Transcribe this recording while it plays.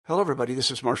Hello, everybody. This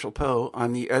is Marshall Poe.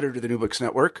 I'm the editor of the New Books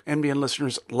Network. NBN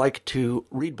listeners like to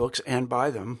read books and buy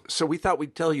them. So we thought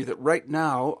we'd tell you that right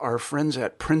now, our friends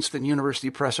at Princeton University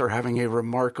Press are having a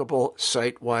remarkable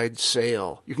site-wide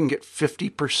sale. You can get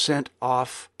 50%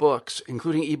 off books,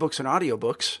 including ebooks and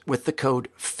audiobooks, with the code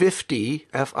 50,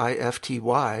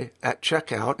 F-I-F-T-Y, at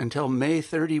checkout until May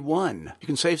 31. You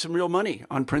can save some real money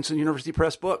on Princeton University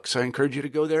Press books. I encourage you to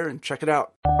go there and check it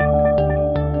out.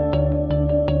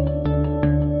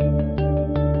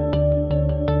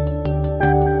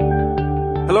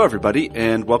 Hello, everybody,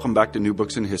 and welcome back to New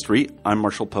Books in History. I'm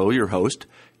Marshall Poe, your host.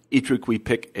 Each week we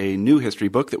pick a new history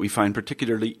book that we find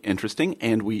particularly interesting,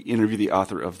 and we interview the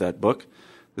author of that book.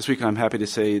 This week I'm happy to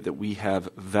say that we have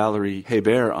Valerie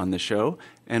Hebert on the show,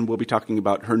 and we'll be talking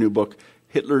about her new book,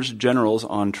 Hitler's Generals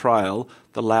on Trial,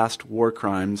 The Last War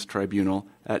Crimes Tribunal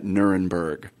at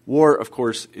Nuremberg. War, of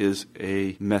course, is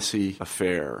a messy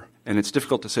affair, and it's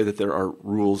difficult to say that there are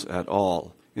rules at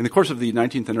all. In the course of the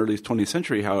 19th and early 20th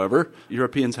century, however,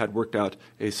 Europeans had worked out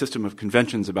a system of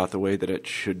conventions about the way that it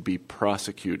should be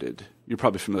prosecuted. You're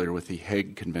probably familiar with the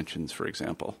Hague Conventions, for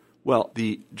example. Well,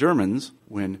 the Germans,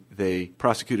 when they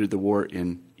prosecuted the war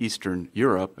in Eastern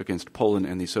Europe against Poland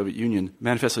and the Soviet Union,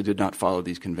 manifestly did not follow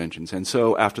these conventions. And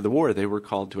so after the war, they were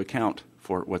called to account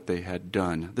for what they had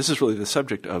done. This is really the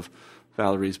subject of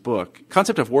Valerie's book. The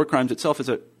concept of war crimes itself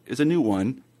is a new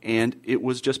one, and it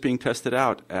was just being tested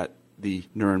out at the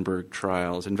Nuremberg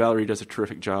trials. And Valerie does a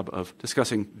terrific job of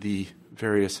discussing the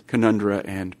various conundra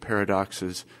and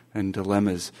paradoxes and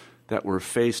dilemmas that were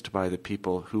faced by the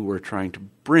people who were trying to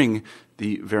bring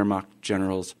the Wehrmacht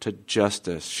generals to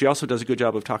justice. She also does a good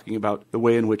job of talking about the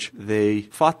way in which they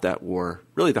fought that war,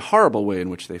 really the horrible way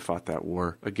in which they fought that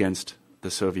war against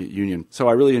the Soviet Union. So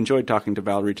I really enjoyed talking to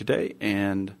Valerie today,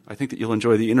 and I think that you'll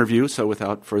enjoy the interview. So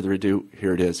without further ado,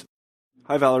 here it is.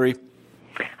 Hi, Valerie.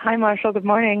 Hi, Marshall. Good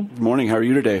morning. Good morning. How are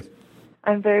you today?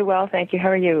 I'm very well, thank you. How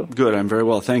are you? Good. I'm very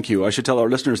well, thank you. I should tell our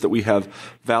listeners that we have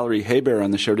Valerie Hebert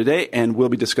on the show today, and we'll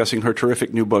be discussing her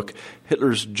terrific new book,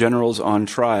 Hitler's Generals on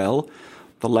Trial,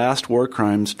 The Last War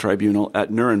Crimes Tribunal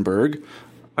at Nuremberg.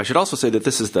 I should also say that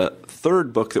this is the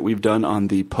third book that we've done on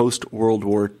the post-World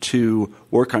War II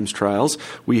war crimes trials.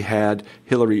 We had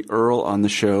Hilary Earle on the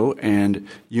show and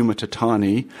Yuma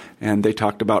Tatani, and they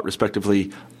talked about,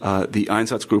 respectively, the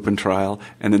Einsatzgruppen trial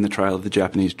and then the trial of the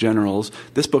Japanese generals.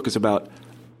 This book is about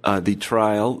the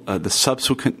trial, the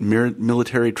subsequent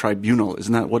military tribunal.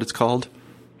 Isn't that what it's called?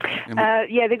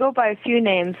 Yeah, they go by a few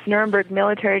names. Nuremberg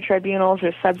Military Tribunals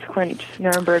or subsequent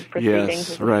Nuremberg proceedings.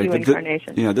 Yes, right. Few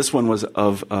incarnations. This one was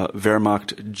of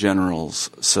Wehrmacht generals.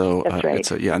 So that's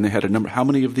right. And they had a number. How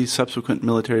many of these subsequent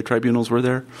military tribunals were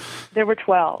there? There were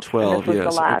 12. 12, and this yes.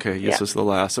 was the last. Okay, yes, this is the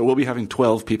last. So we'll be having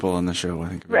 12 people on the show, I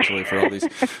think, eventually, for all these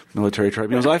military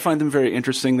tribunals. I find them very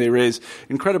interesting. They raise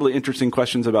incredibly interesting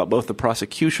questions about both the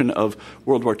prosecution of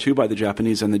World War II by the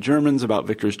Japanese and the Germans, about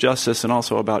victor's justice, and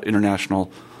also about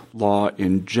international law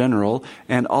in general.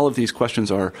 And all of these questions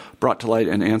are brought to light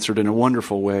and answered in a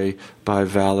wonderful way by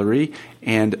Valerie.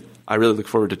 And I really look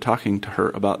forward to talking to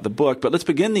her about the book. But let's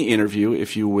begin the interview,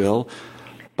 if you will,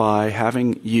 by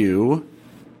having you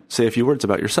say a few words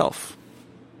about yourself.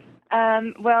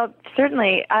 Well,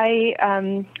 certainly. I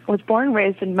was born and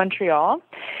raised in Montreal,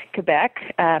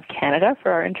 Quebec, Canada,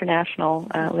 for our international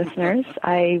listeners.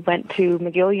 I went to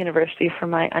McGill University for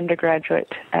my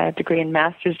undergraduate degree and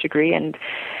master's degree, and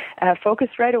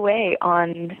focused right away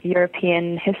on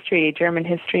European history, German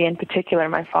history in particular.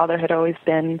 My father had always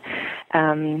been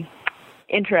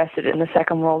interested in the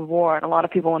Second World War, and a lot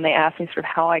of people, when they ask me sort of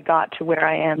how I got to where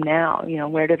I am now,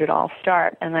 where did it all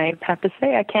start? And I have to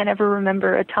say, I can't ever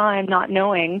remember a time not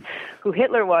knowing who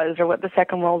Hitler was or what the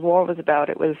Second World War was about.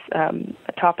 It was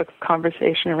a topic of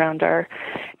conversation around our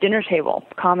dinner table,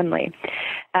 commonly.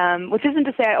 Which isn't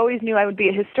to say I always knew I would be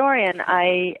a historian.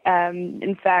 I,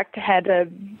 in fact, had a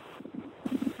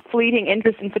fleeting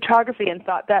interest in photography and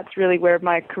thought that's really where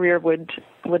my career would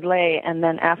lay. And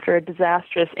then after a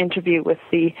disastrous interview with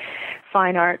the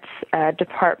Fine Arts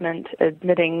Department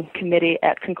admitting committee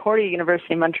at Concordia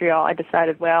University in Montreal, I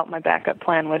decided, well, my backup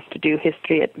plan was to do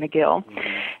history at McGill.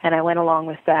 And I went along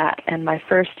with that. And my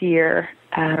first year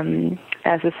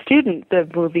as a student, the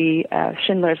movie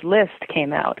Schindler's List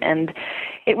came out. And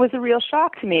it was a real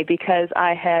shock to me because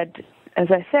I had, as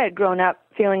I said, grown up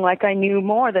feeling like I knew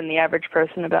more than the average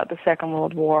person about the Second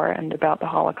World War and about the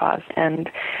Holocaust. And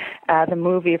the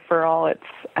movie, for all its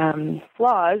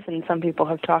flaws, and some people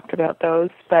have talked about those,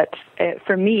 but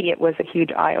for me it was a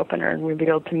huge eye-opener and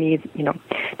revealed to me,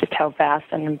 just how vast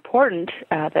and important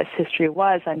this history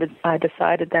was. I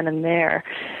decided then and there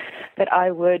that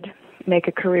I would make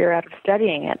a career out of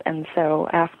studying it. And so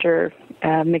after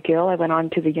McGill, I went on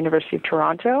to the University of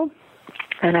Toronto,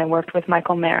 and I worked with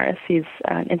Michael Maris. He's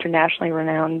an internationally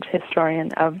renowned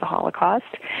historian of the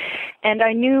Holocaust. And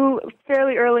I knew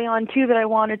fairly early on, too, that I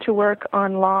wanted to work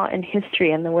on law and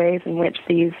history and the ways in which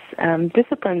these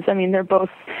disciplines, I mean, they're both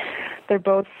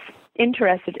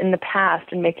interested in the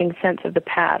past and making sense of the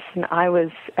past. And I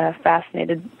was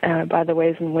fascinated by the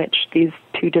ways in which these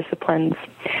two disciplines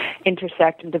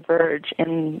intersect and diverge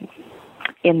in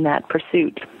that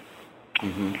pursuit.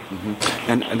 Mm-hmm,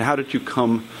 mm-hmm. And how did you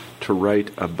come to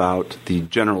write about the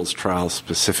general's trial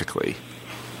specifically?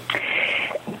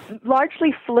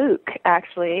 Largely fluke,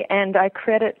 actually, and I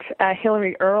credit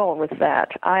Hilary Earle with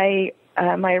that.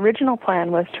 My original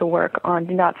plan was to work on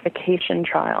denazification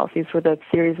trials. These were the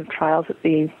series of trials that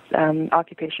the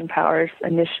occupation powers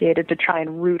initiated to try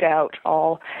and root out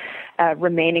all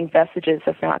remaining vestiges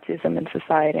of Nazism in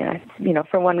society. And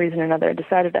for one reason or another, I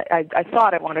decided that I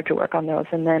thought I wanted to work on those.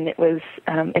 And then it was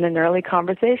in an early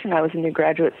conversation. I was a new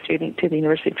graduate student to the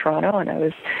University of Toronto, and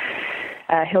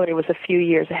Hilary was a few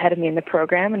years ahead of me in the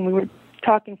program, and we were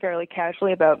talking fairly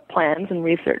casually about plans and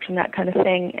research and that kind of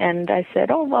thing. And I said,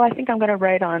 I think I'm going to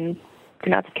write on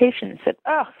denazification. And said,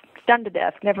 it's done to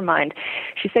death. Never mind.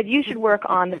 She said, you should work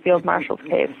on the field marshal's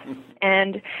case.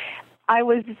 And I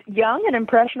was young and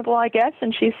impressionable, I guess,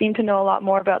 and she seemed to know a lot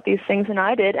more about these things than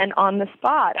I did. And on the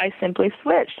spot, I simply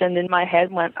switched, and in my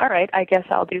head went, all right, I guess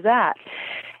I'll do that.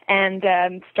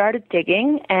 And started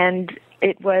digging, and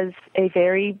it was a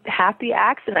very happy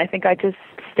accident. I think I just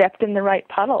stepped in the right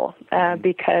puddle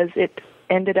because it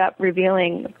ended up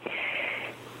revealing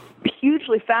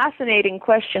hugely fascinating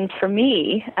questions for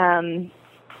me, and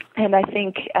I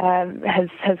think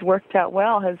has worked out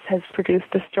well. Has produced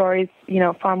a story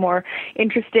far more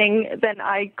interesting than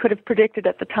I could have predicted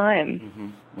at the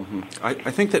time. Mm-hmm, mm-hmm.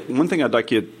 I think that one thing I'd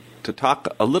like you to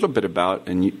talk a little bit about,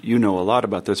 and you know a lot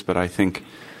about this, but I think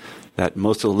that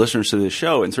most of the listeners to this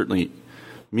show, and certainly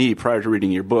me prior to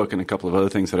reading your book and a couple of other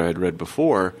things that I had read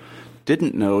before,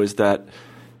 didn't know, is that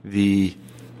the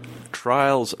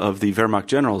trials of the Wehrmacht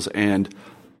generals and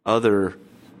other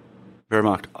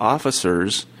Wehrmacht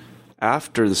officers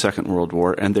after the Second World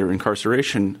War and their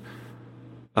incarceration,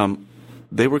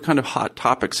 they were kind of hot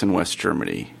topics in West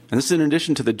Germany. And this is in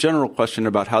addition to the general question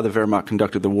about how the Wehrmacht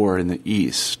conducted the war in the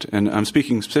East. And I'm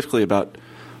speaking specifically about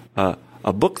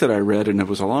a book that I read, and it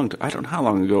was I don't know how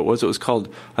long ago it was. I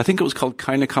think it was called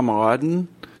Keine Kameraden.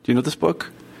 Do you know this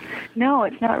book? No,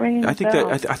 it's not ringing I think bell.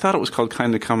 I thought it was called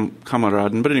Keine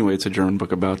Kameraden, but anyway, it's a German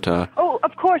book about.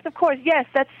 Of course, yes,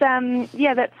 that's who's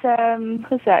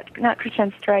that? Not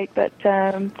Christian Streit, but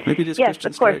maybe it is yes,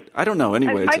 Christian Streit. I don't know.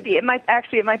 Anyway, it might be. It might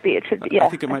be. It should be. Yeah, I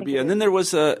think it might be. And then there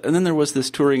was this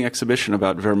touring exhibition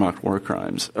about Wehrmacht war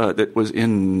crimes that was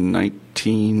in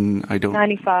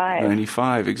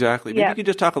 95. Exactly. Maybe you could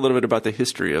just talk a little bit about the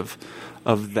history of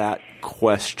that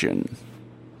question.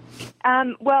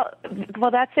 Well,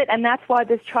 that's it, and that's why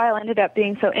this trial ended up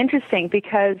being so interesting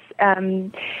because,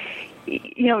 during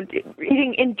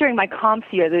my comps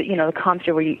year, the comps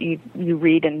year where you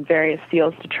read in various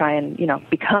fields to try and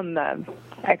become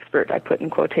expert, I put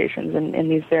in quotations, in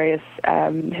these various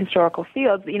historical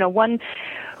fields.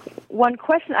 One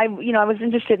question, I was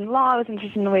interested in law. I was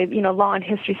interested in the way, law and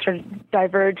history sort of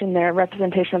diverge in their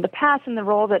representation of the past and the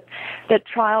role that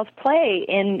trials play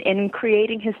in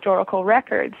creating historical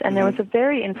records. And there was a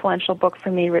very influential book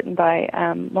for me written by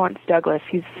Lawrence Douglas.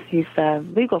 He's a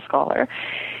legal scholar.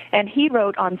 And he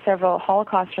wrote on several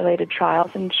Holocaust-related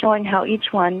trials and showing how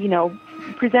each one,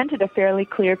 presented a fairly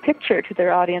clear picture to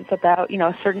their audience about,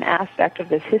 a certain aspect of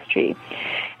this history.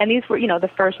 And these were, the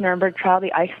first Nuremberg trial,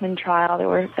 the Eichmann trial. There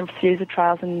were a series of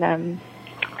trials in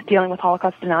dealing with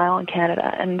Holocaust denial in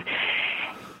Canada. And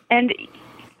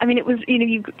I mean, it was,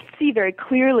 you could see very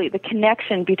clearly the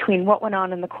connection between what went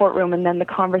on in the courtroom and then the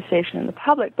conversation in the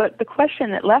public. But the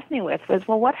question that left me with was,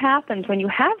 well, what happens when you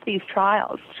have these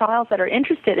trials that are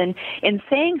interested in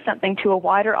saying something to a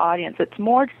wider audience? It's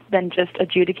more than just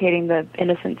adjudicating the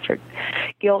innocence or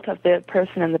guilt of the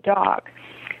person in the dock.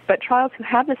 But trials who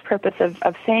have this purpose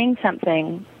of saying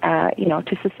something,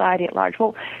 to society at large.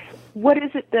 Well, what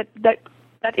is it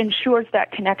that ensures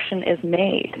that connection is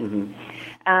made? Mm-hmm.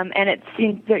 And it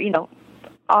seemed,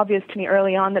 obvious to me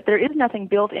early on that there is nothing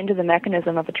built into the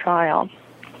mechanism of a trial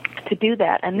to do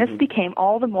that. And this became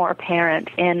all the more apparent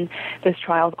in this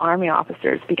trial's army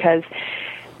officers because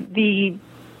the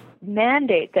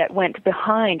mandate that went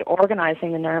behind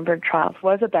organizing the Nuremberg trials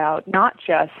was about not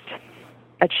just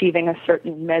achieving a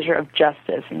certain measure of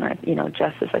justice, and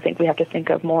justice I think we have to think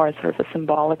of more as sort of a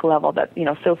symbolic level that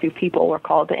so few people were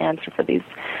called to answer for these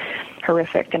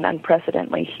horrific and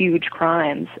unprecedentedly huge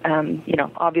crimes.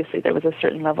 Obviously there was a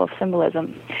certain level of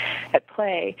symbolism at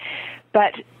play.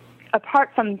 But apart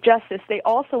from justice, they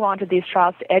also wanted these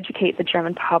trials to educate the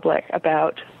German public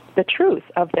about the truth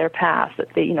of their past, that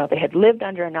they had lived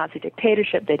under a Nazi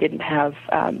dictatorship. They didn't have,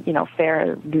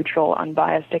 fair, neutral,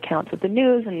 unbiased accounts of the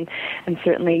news, and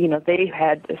certainly, they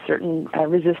had a certain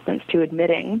resistance to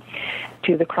admitting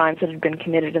to the crimes that had been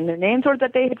committed in their names, or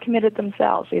that they had committed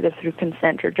themselves, either through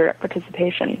consent or direct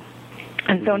participation.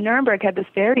 And so Nuremberg had this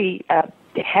very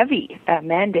heavy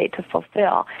mandate to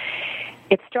fulfill.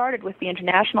 It started with the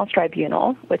International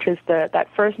Tribunal, which is that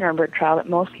first Nuremberg trial that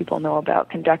most people know about,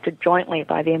 conducted jointly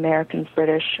by the Americans,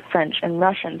 British, French, and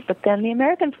Russians. But then the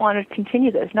Americans wanted to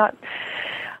continue this, not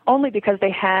only because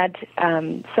they had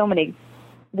so many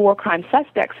war crime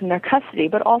suspects in their custody,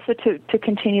 but also to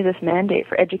continue this mandate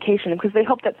for education, because they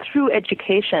hoped that through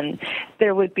education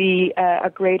there would be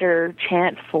a greater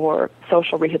chance for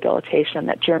social rehabilitation,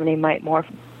 that Germany might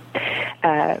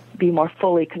be more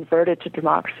fully converted to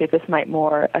democracy. This might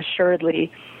more assuredly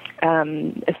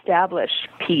establish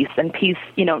peace, and peace,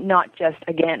 not just,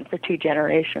 again, for 2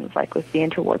 generations like with the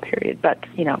interwar period, but,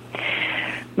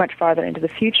 much farther into the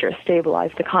future,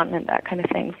 stabilize the continent, that kind of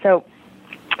thing. So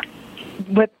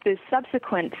with the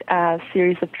subsequent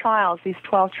series of trials, these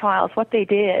 12 trials, what they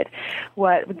did,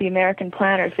 with the American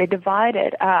planners, they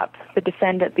divided up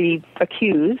the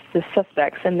accused, the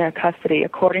suspects in their custody,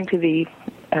 according to the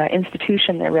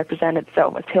institution they represented.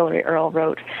 So as Hilary Earl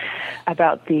wrote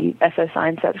about the SS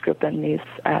Einsatzgruppe and these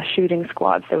shooting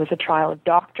squads, there was a trial of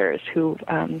doctors who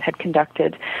had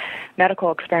conducted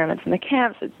medical experiments in the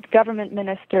camps, government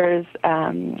ministers,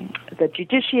 the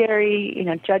judiciary,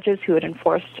 judges who had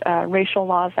enforced racial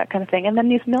laws, that kind of thing, and then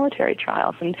these military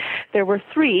trials. And there were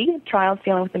 3 trials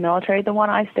dealing with the military. The one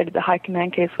I studied, the High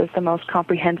Command case, was the most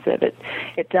comprehensive.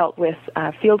 It dealt with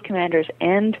field commanders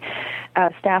and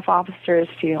staff officers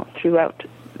throughout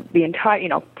the entire,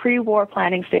 pre-war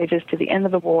planning stages to the end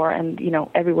of the war, and,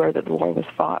 everywhere that the war was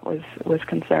fought was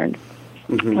concerned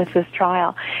with this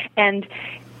trial. And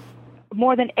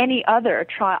more than any other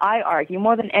trial, I argue,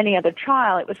 more than any other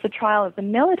trial, it was the trial of the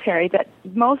military that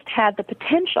most had the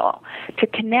potential to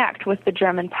connect with the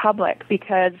German public,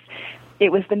 because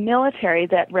it was the military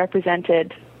that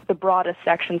represented the broadest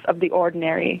sections of the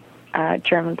ordinary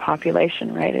German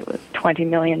population, right? It was 20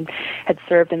 million had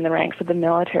served in the ranks of the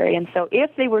military. And so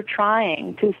if they were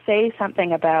trying to say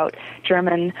something about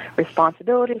German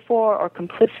responsibility for or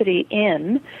complicity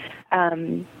in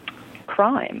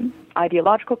crime,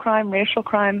 ideological crime, racial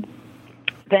crime,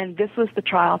 then this was the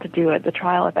trial to do it. The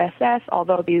trial of SS,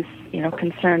 although these,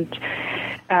 concerned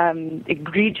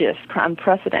egregious,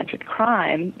 unprecedented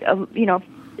crime,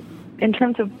 in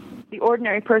terms of the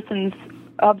ordinary person's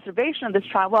observation of this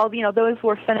trial, well, those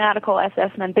were fanatical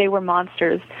SS men. They were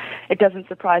monsters. It doesn't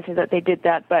surprise me that they did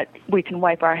that, but we can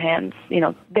wipe our hands.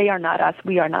 They are not us.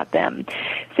 We are not them.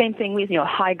 Same thing with,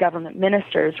 high government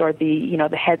ministers or the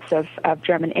heads of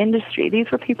German industry. These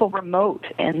were people remote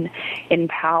in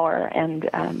power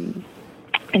and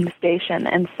in station.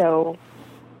 And so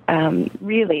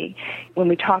really, when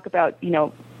we talk about,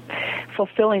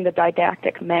 fulfilling the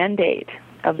didactic mandate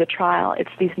of the trial, it's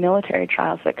these military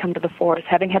trials that come to the fore as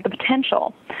having had the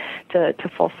potential to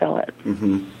fulfill it.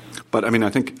 Mm-hmm. But, I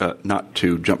think, not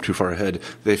to jump too far ahead,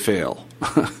 they fail.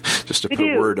 Just to put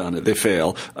a word on it, they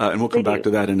fail. And we'll come back to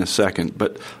that in a second.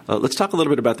 But let's talk a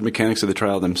little bit about the mechanics of the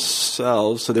trial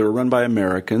themselves. So they were run by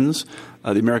Americans.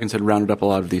 The Americans had rounded up a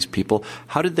lot of these people.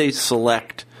 How did they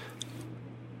select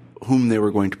whom they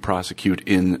were going to prosecute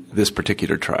in this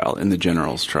particular trial, in the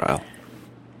general's trial?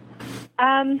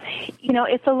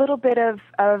 It's a little bit of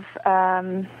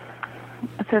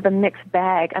sort of a mixed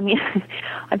bag.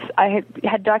 I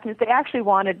had documents. They actually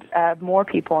wanted more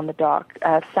people in the dock.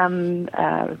 Some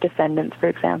defendants, for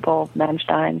example,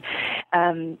 Manstein,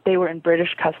 they were in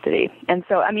British custody. And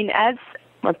so,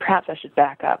 or perhaps I should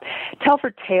back up.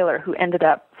 Telford Taylor, who ended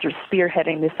up sort of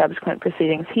spearheading the subsequent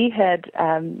proceedings, he had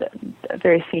a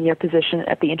very senior position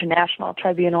at the International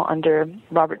Tribunal under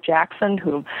Robert Jackson,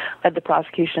 who led the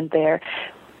prosecution there.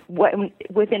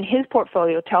 Within his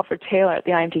portfolio, Telford Taylor at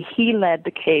the IMT, he led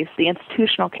the case, the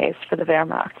institutional case for the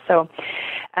Wehrmacht. So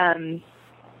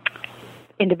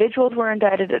individuals were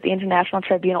indicted at the International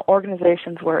Tribunal.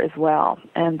 Organizations were as well,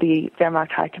 and the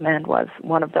Wehrmacht High Command was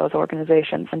one of those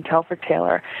organizations, and Telford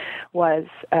Taylor was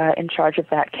in charge of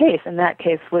that case, and that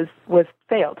case was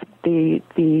failed.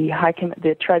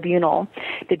 The tribunal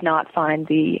did not find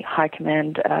the High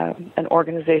Command an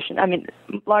organization,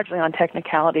 largely on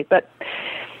technicality, but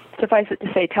suffice it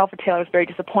to say, Telford Taylor was very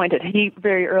disappointed. He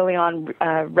very early on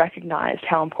recognized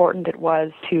how important it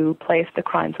was to place the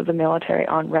crimes of the military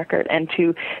on record and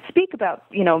to speak about,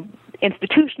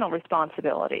 institutional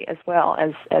responsibility as well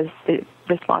as the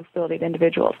responsibility of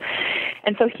individuals.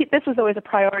 And so this was always a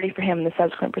priority for him in the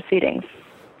subsequent proceedings.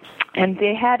 And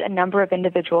they had a number of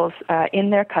individuals in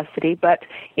their custody, but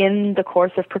in the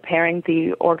course of preparing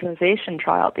the organization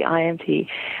trial, the IMT,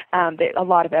 a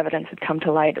lot of evidence had come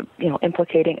to light,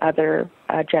 implicating other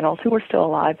generals who were still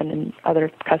alive and in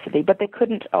other custody, but they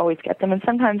couldn't always get them. And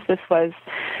sometimes this was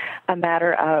a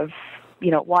matter of,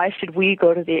 why should we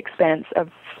go to the expense of,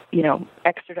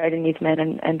 extraditing these men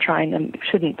and trying them?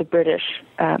 Shouldn't the British,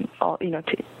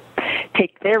 to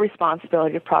take their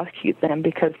responsibility to prosecute them,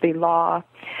 because the law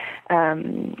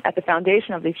at the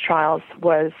foundation of these trials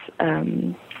was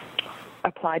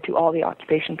applied to all the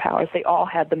occupation powers. They all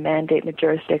had the mandate and the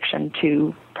jurisdiction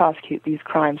to prosecute these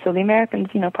crimes. So the Americans,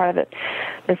 part of it,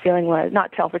 their feeling was,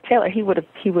 not Telford Taylor, he would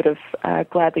have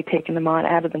gladly taken them on,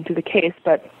 added them to the case,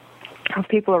 but of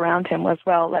people around him was,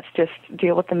 well, let's just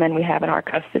deal with the men we have in our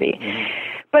custody. Mm-hmm.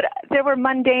 But there were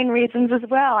mundane reasons as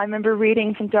well. I remember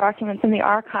reading some documents in the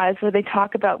archives where they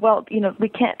talk about, we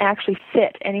can't actually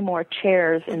fit any more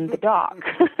chairs in the dock.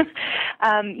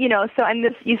 So, and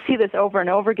this, you see this over and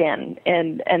over again,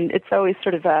 and it's always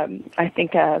sort of, I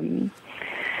think, an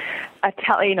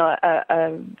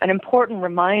important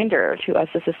reminder to us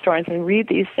as historians when we read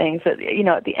these things that,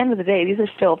 at the end of the day, these are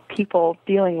still people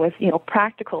dealing with,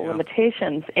 practical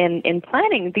limitations in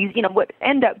planning these, what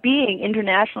end up being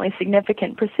internationally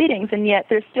significant proceedings. And yet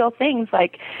there's still things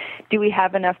like, do we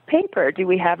have enough paper? Do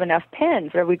we have enough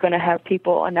pens? Are we going to have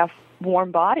enough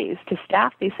warm bodies to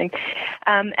staff these things?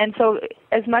 And so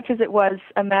as much as it was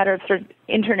a matter of sort of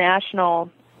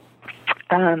international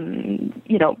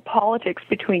politics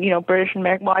between, British and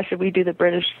American, why should we do the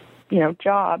British,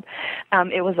 job?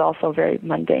 It was also very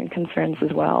mundane concerns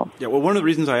as well. Yeah, well, one of the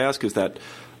reasons I ask is that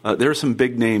there are some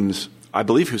big names, I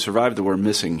believe, who survived the war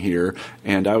missing here,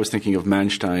 and I was thinking of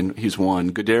Manstein. He's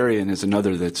one. Guderian is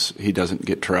another he doesn't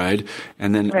get tried,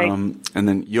 and then right. And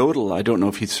then Jodl. I don't know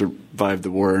if he survived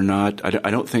the war or not.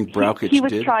 I don't think Brauchitsch did. He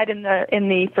was tried in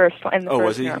the first one. Oh,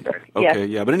 was he? Nuremberg. Okay, yes.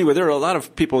 Yeah. But anyway, there are a lot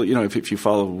of people. If you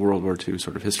follow World War II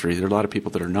sort of history, there are a lot of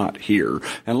people that are not here,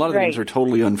 and a lot of right. names are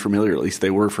totally unfamiliar. At least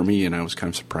they were for me, and I was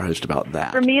kind of surprised about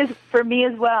that. For me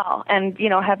as well, and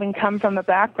having come from a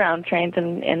background trained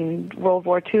in World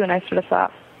War II, and I sort of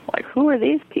thought, who are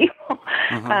these people?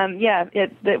 Uh-huh.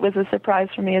 It was a surprise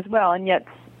for me as well. And yet,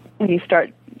 when you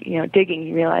start, digging,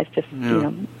 you realize just,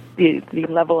 the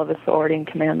level of authority and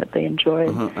command that they enjoyed.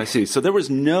 Uh-huh. I see. So there was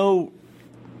no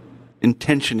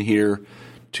intention here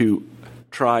to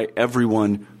try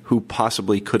everyone who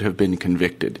possibly could have been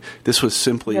convicted. This was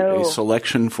simply a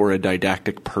selection for a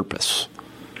didactic purpose.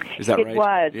 Is that right? It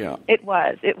was. Yeah. It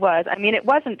was. I mean, it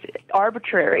wasn't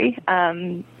arbitrary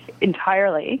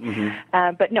entirely,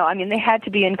 mm-hmm. But no, I mean, they had to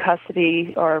be in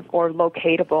custody or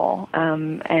locatable,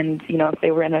 and if they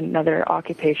were in another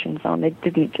occupation zone, they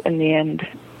didn't in the end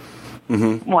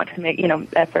mm-hmm. want to make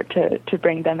effort to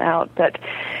bring them out, but.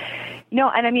 No,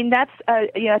 and I mean, that's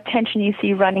a tension you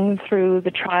see running through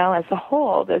the trial as a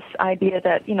whole, this idea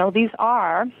that, these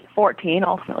are 14,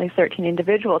 ultimately 13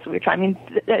 individuals we're trying. I mean,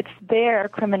 it's their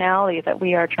criminality that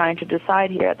we are trying to decide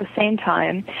here. At the same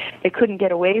time, they couldn't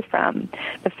get away from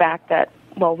the fact that,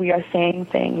 we are saying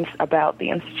things about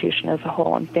the institution as a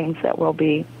whole and things that will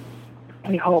be,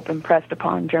 we hope, impressed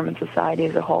upon German society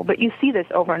as a whole. But you see this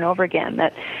over and over again,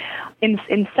 that in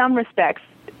some respects,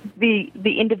 the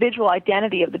individual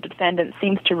identity of the defendant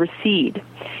seems to recede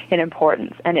in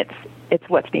importance, and it's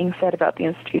what's being said about the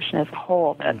institution as a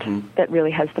whole that mm-hmm. that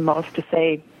really has the most to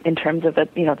say in terms of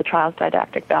the trial's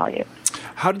didactic value.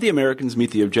 How did the Americans meet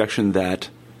the objection that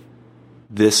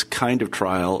this kind of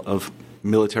trial of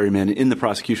military men in the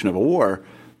prosecution of a war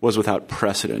was without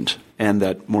precedent, and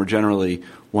that more generally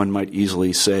one might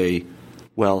easily say,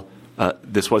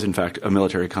 this was, in fact, a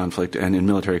military conflict, and in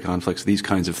military conflicts, these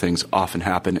kinds of things often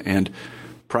happen. And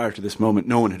prior to this moment,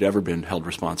 no one had ever been held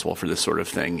responsible for this sort of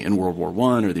thing. In World War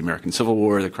I, or the American Civil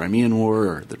War, the Crimean War,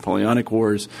 or the Napoleonic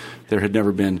Wars, there had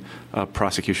never been a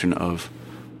prosecution of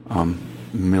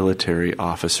military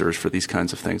officers for these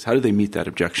kinds of things. How did they meet that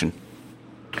objection?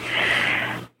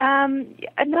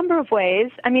 A number of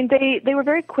ways. I mean, they were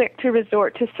very quick to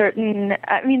resort to certain.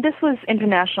 I mean, this was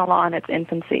international law in its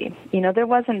infancy. There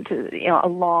wasn't a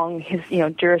long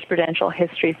jurisprudential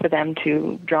history for them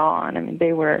to draw on. I mean,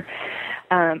 they were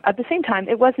At the same time,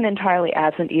 it wasn't entirely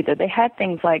absent either. They had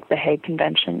things like the Hague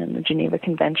Convention and the Geneva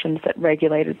Conventions that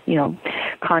regulated,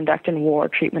 conduct in war,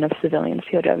 treatment of civilians,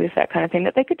 POWs, that kind of thing,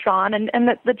 that they could draw on, and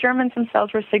that the Germans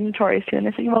themselves were signatories to, and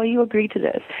they said, well, you agree to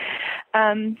this.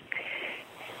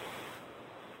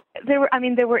 There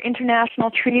were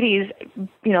international treaties,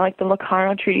 like the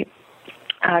Locarno Treaty,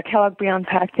 Kellogg-Briand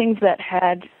Pact, things that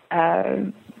had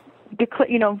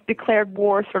declared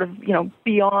war sort of,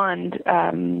 beyond,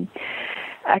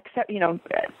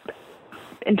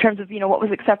 in terms of, what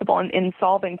was acceptable in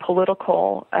solving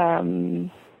political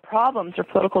problems or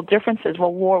political differences.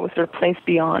 Well, war was sort of placed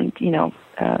beyond,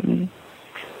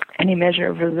 any measure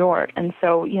of resort. And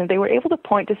so, they were able to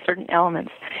point to certain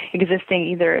elements existing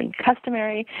either in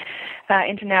customary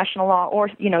international law or,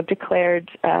 declared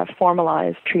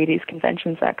formalized treaties,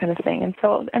 conventions, that kind of thing. And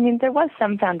so, there was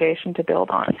some foundation to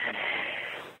build on.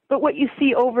 But what you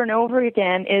see over and over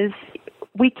again is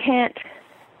we can't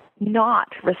not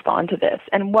respond to this.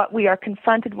 And what we are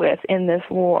confronted with in this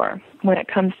war when it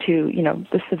comes to,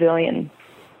 the civilian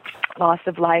loss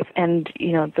of life and,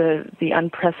 the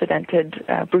unprecedented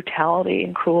brutality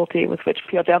and cruelty with which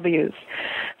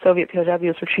Soviet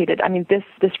POWs were treated.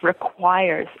 This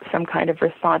requires some kind of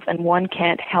response, and one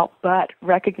can't help but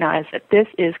recognize that this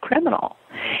is criminal.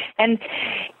 And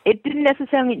it didn't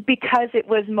necessarily because it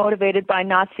was motivated by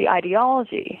Nazi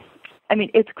ideology.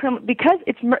 It's criminal because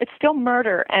it's still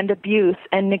murder and abuse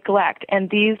and neglect, and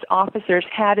these officers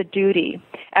had a duty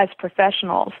as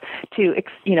professionals to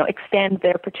extend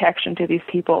their protection to these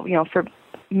people, for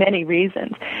many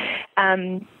reasons.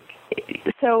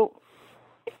 So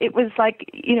it was like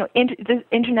this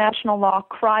international law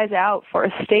cries out for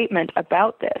a statement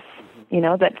about this.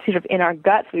 That sort of in our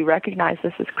guts we recognize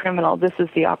this is criminal. This is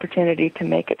the opportunity to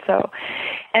make it so.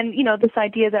 And, this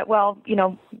idea that, all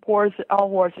wars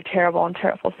are terrible and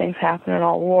terrible things happen in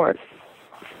all wars.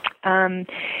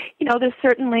 There's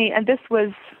certainly, and this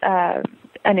was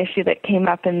an issue that came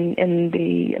up in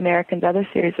the Americans' other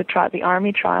series of the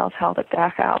Army trials held at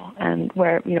Dachau, and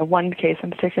where, one case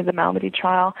in particular, the Malmedy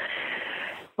trial,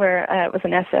 where it was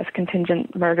an SS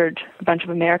contingent murdered a bunch of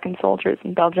American soldiers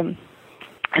in Belgium.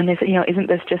 And they said, isn't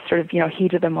this just sort of,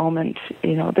 heat of the moment?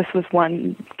 This was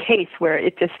one case where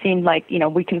it just seemed like,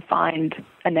 we can find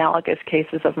analogous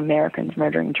cases of Americans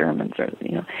murdering Germans or,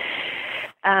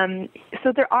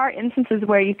 So there are instances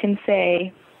where you can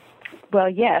say, well,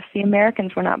 yes, the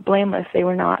Americans were not blameless. They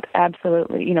were not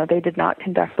absolutely, they did not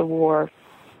conduct the war,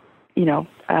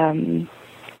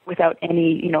 without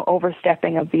any,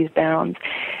 overstepping of these bounds.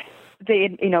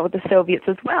 The Soviets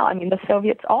as well. The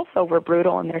Soviets also were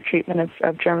brutal in their treatment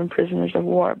of German prisoners of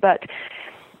war, but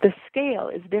the scale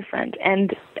is different.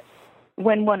 And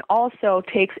when one also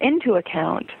takes into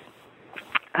account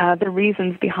the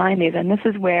reasons behind these, and this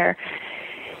is where,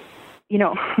 when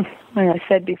I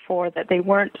said before that they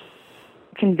weren't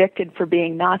convicted for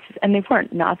being Nazis, and they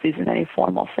weren't Nazis in any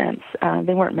formal sense.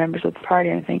 They weren't members of the party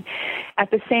or anything.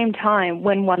 At the same time,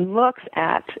 when one looks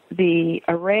at the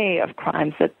array of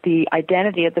crimes, at the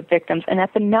identity of the victims, and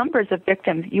at the numbers of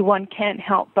victims, one can't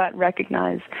help but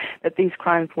recognize that these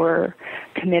crimes were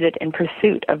committed in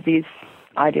pursuit of these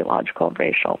ideological,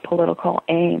 racial, political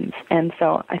aims. And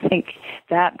so I think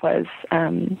that was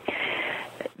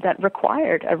that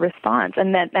required a response,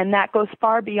 and that goes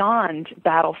far beyond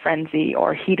battle frenzy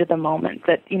or heat of the moment.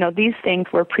 That these things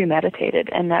were premeditated,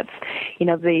 and that's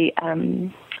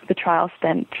the trial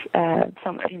spent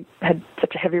had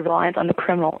such a heavy reliance on the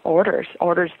criminal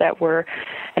orders that were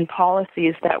and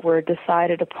policies that were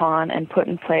decided upon and put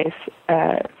in place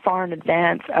far in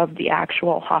advance of the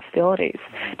actual hostilities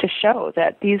to show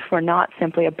that these were not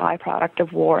simply a byproduct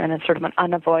of war and a sort of an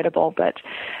unavoidable but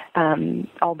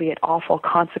albeit awful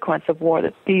consequence of war,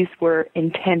 that these were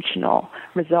intentional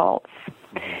results.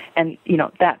 And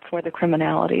that's where the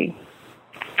criminality,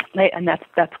 and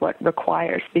that's what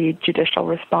requires the judicial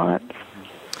response.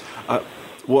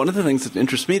 One of the things that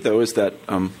interests me, though, is that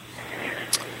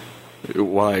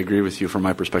while I agree with you from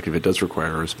my perspective, it does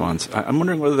require a response. I'm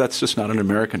wondering whether that's just not an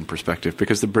American perspective,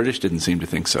 because the British didn't seem to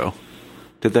think so.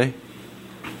 Did they?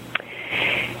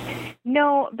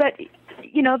 No, but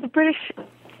the British.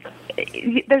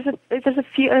 There's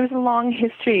a long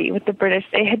history with the British.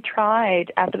 They had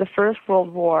tried after the First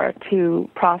World War to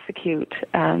prosecute,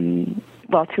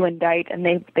 to indict, and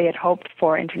they had hoped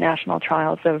for international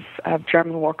trials of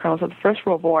German war criminals of the First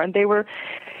World War, and they were,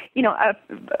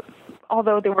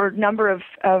 although there were a number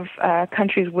of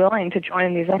countries willing to join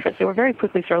in these efforts, they were very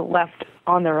quickly sort of left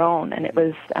on their own, and it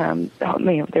was,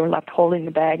 they were left holding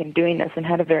the bag and doing this, and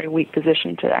had a very weak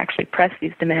position to actually press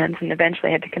these demands, and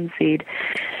eventually had to concede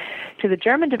to the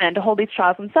German demand to hold these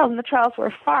trials themselves, and the trials were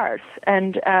a farce.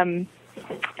 And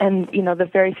the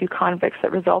very few convicts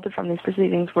that resulted from these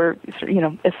proceedings were,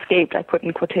 escaped, I put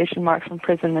in quotation marks, from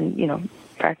prison and,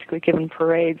 practically given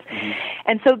parades. Mm-hmm.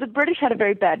 And so the British had a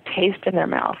very bad taste in their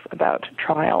mouth about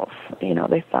trials.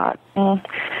 They thought, in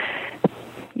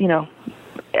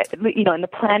the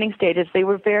planning stages, they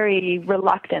were very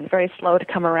reluctant, very slow to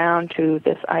come around to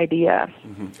this idea.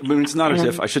 Mm-hmm. But it's not as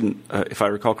if, if I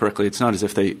recall correctly, it's not as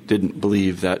if they didn't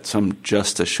believe that some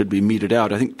justice should be meted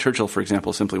out. I think Churchill, for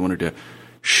example, simply wanted to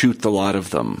shoot the lot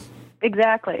of them.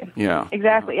 Exactly. Yeah.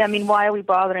 Exactly. I mean, why are we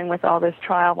bothering with all this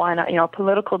trial? Why not,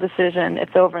 political decision,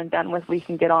 it's over and done with. We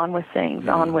can get on with things,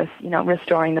 on with,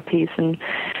 restoring the peace and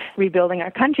rebuilding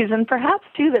our countries. And perhaps,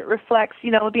 too, that reflects,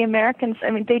 the Americans, I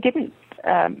mean, they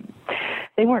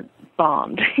weren't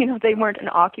bombed. They weren't an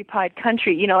occupied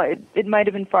country. It might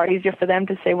have been far easier for them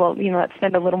to say, well, let's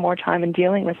spend a little more time in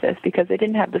dealing with this, because they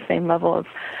didn't have the same level of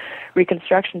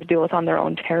reconstruction to deal with on their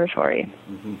own territory.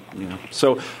 Mm-hmm. Yeah.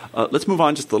 So let's move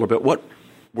on just a little bit. What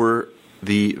were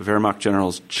the Wehrmacht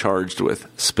generals charged with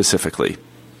specifically?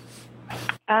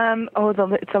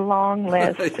 It's a long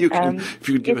list. If you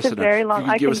could give us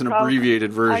an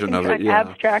abbreviated version of it. Yeah.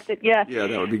 Abstract it, yeah. Yeah,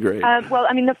 that would be great.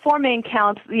 The four main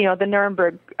counts, the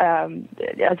Nuremberg,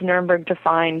 as Nuremberg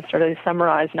defined, sort of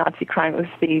summarized Nazi crime, was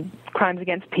the crimes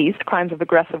against peace, crimes of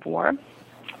aggressive war,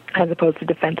 as opposed to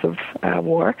defensive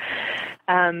war,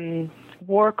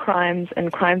 war crimes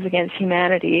and crimes against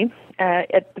humanity.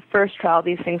 At the first trial,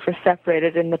 these things were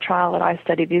separated. In the trial that I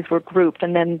studied, these were grouped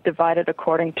and then divided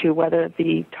according to whether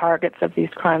the targets of these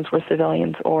crimes were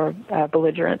civilians or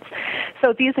belligerents.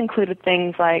 So these included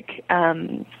things like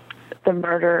the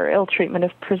murder, ill treatment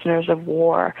of prisoners of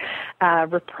war,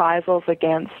 reprisals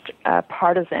against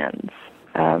partisans,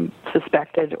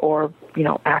 suspected or,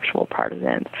 actual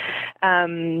partisans,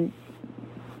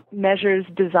 measures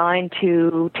designed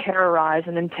to terrorize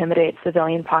and intimidate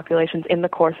civilian populations in the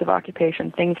course of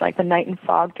occupation, things like the Night and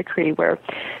Fog Decree, where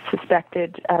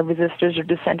suspected resistors or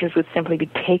dissenters would simply be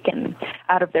taken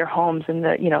out of their homes in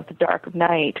the dark of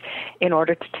night in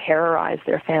order to terrorize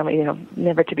their family,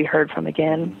 never to be heard from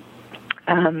again.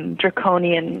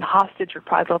 Draconian hostage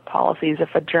reprisal policies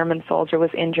if a German soldier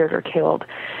was injured or killed,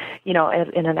 in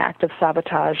an act of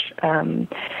sabotage,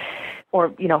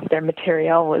 or their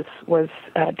material was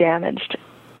damaged.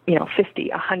 50,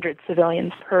 100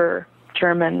 civilians per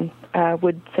German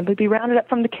would simply be rounded up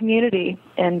from the community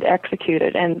and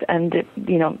executed. And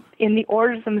in the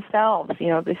orders themselves,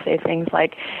 they say things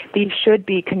like, these should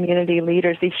be community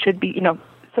leaders. These should be,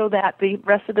 so that the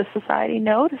rest of the society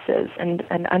notices and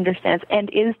understands and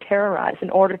is terrorized in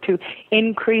order to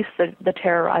increase the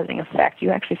terrorizing effect.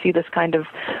 You actually see this kind of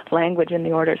language in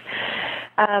the orders.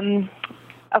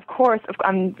 Of course,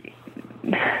 I'm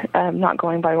not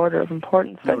going by order of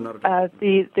importance, but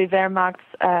the Wehrmacht's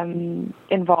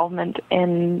involvement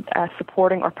in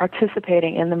supporting or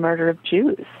participating in the murder of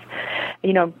Jews.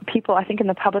 People, I think in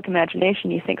the public imagination,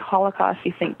 you think Holocaust,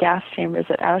 you think gas chambers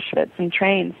at Auschwitz and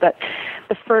trains, but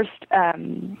the first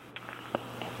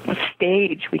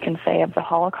stage, we can say, of the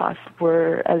Holocaust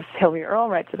were, as Hilary Earl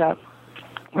writes about,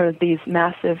 were these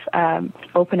massive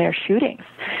open-air shootings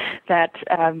that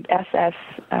SS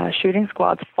shooting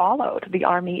squads followed the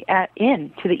army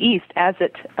in to the east as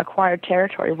it acquired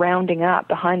territory, rounding up,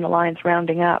 behind the lines,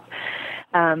 rounding up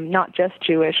not just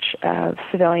Jewish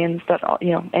civilians, but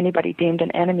anybody deemed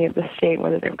an enemy of the state,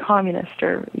 whether they were communist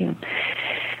or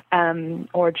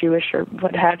Jewish or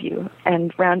what have you,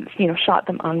 and shot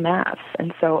them en masse.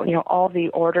 And so all the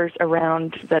orders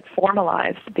around that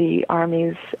formalized the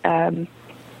army's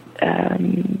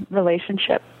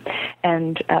relationship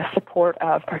and support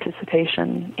of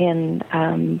participation in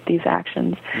these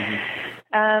actions.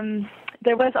 Mm-hmm.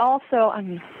 There was also,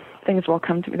 things will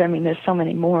come to, there's so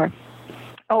many more.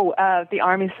 The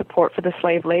Army's support for the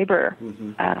slave labor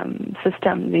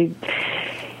system.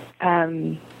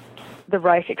 The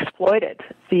Reich exploited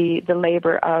the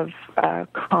labor of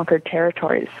conquered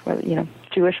territories, whether,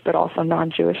 Jewish but also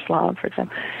non-Jewish Slav, for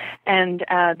example. And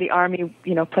the Army,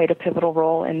 played a pivotal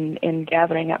role in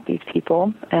gathering up these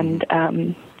people and,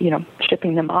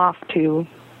 shipping them off to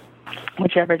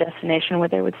whichever destination where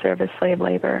they would serve as slave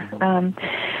labor.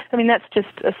 That's just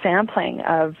a sampling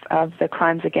of the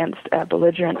crimes against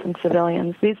belligerents and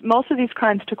civilians. Most of these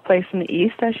crimes took place in the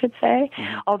East, I should say,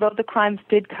 although the crimes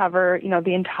did cover,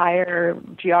 the entire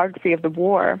geography of the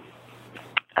war.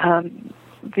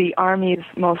 the Army's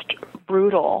most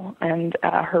brutal and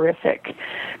horrific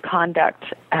conduct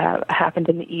happened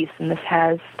in the East, and this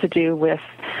has to do with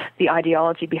the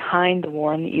ideology behind the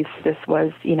war in the East. This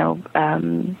was,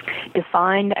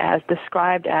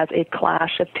 described as a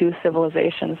clash of two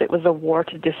civilizations. It was a war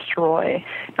to destroy,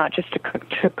 not just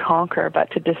to conquer,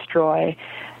 but to destroy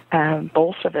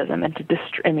Bolshevism and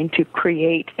to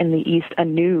create in the East a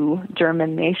new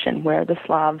German nation where the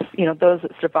Slavs, those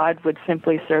that survived would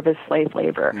simply serve as slave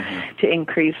labor to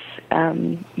increase,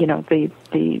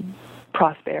 the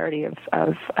prosperity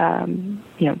of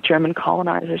German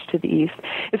colonizers to the East.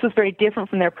 This was very different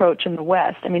from their approach in the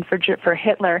West. I mean, for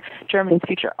Hitler, Germany's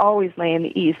future always lay in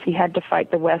the East. He had to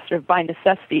fight the West sort of by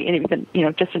necessity, and even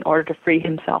just in order to free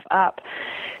himself up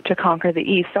to conquer the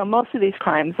East. So most of these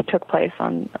crimes took place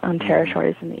on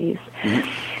territories in the East.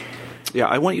 Mm-hmm. Yeah,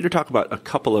 I want you to talk about a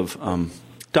couple of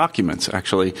documents,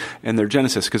 actually, and their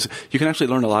genesis, because you can actually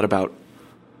learn a lot about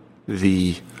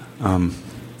the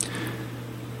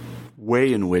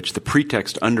way in which, the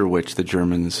pretext under which the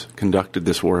Germans conducted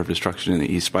this war of destruction in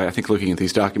the East by, I think, looking at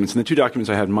these documents. And the two documents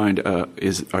I had in mind are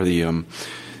the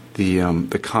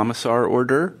Commissar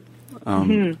Order,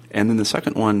 and then the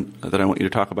second one that I want you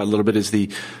to talk about a little bit is and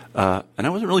I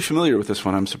wasn't really familiar with this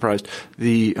one, I'm surprised,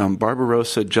 the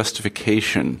Barbarossa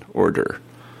Justification Order.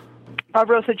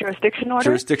 Barbarossa Jurisdiction Order?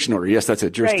 Jurisdiction Order, yes, that's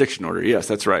it. Jurisdiction Order, yes,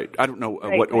 that's right. I don't know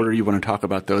what order you want to talk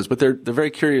about those, but they're very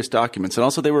curious documents. And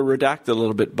also they were redacted a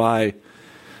little bit by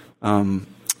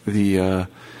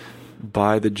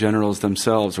the generals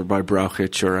themselves, or by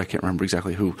Brauchitsch, or I can't remember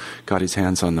exactly who got his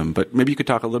hands on them. But maybe you could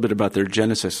talk a little bit about their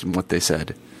genesis and what they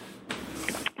said.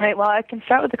 Right. Well, I can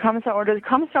start with the Commissar Order. The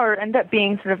Commissar Order ended up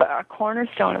being sort of a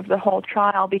cornerstone of the whole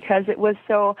trial because it was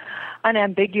so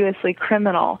unambiguously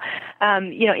criminal.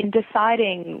 In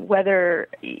deciding whether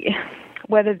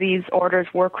these orders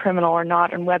were criminal or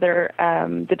not, and whether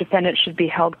the defendant should be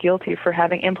held guilty for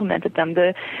having implemented them,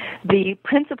 the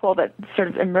principle that sort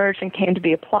of emerged and came to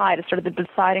be applied, as sort of the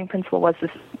deciding principle, was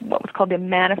this what was called the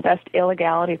manifest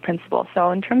illegality principle. So,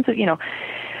 in terms of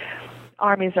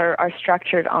armies are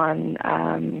structured on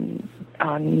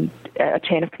a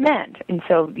chain of command. And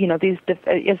so, these,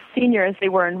 as senior as they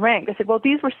were in rank, they said, well,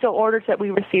 these were still orders that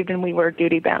we received and we were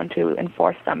duty-bound to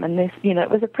enforce them. And this, it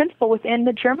was a principle within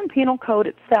the German Penal Code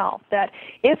itself that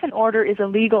if an order is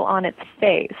illegal on its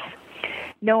face,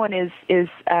 no one is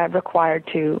required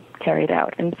to carry it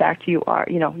out. In fact, you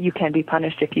can be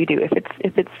punished if you do.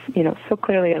 If it's so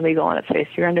clearly illegal on its face,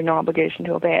 you're under no obligation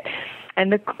to obey it.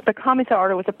 And the Commissar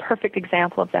Order was a perfect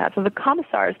example of that. So the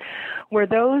Commissars were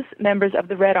those members of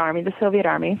the Red Army, the Soviet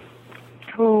Army,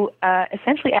 who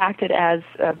essentially acted as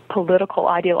political,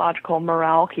 ideological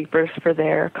morale keepers for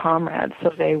their comrades. So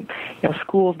they,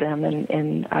 schooled them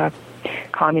in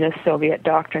communist Soviet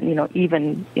doctrine,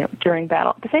 even during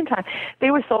battle. At the same time, they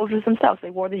were soldiers themselves. They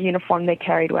wore the uniform, they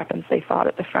carried weapons, they fought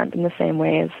at the front in the same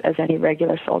way as any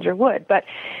regular soldier would. But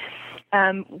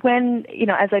when,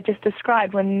 as I just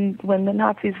described, when the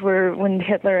Nazis when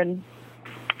Hitler and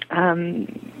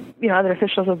other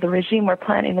officials of the regime were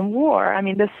planning the war, I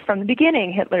mean, this from the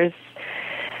beginning, he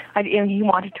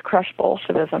wanted to crush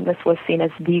Bolshevism. This was seen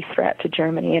as the threat to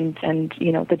Germany, and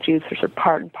the Jews were sort of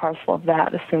part and parcel of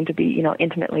that, assumed to be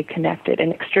intimately connected,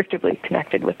 inextricably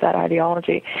connected with that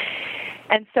ideology.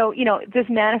 And so, this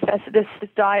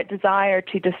desire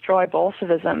to destroy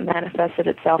Bolshevism manifested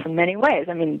itself in many ways.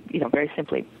 I mean, very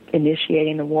simply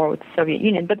initiating the war with the Soviet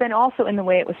Union, but then also in the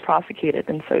way it was prosecuted.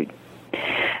 And so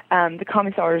the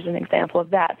Commissar Order is an example of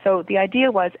that. So the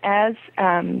idea was, as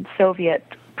Soviet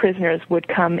prisoners would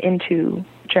come into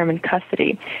German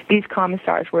custody, these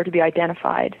commissars were to be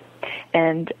identified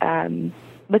and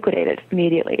liquidated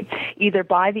immediately, either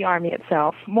by the army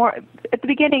itself. More at the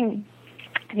beginning,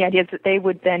 the idea is that they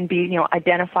would then be,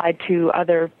 identified to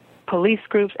other police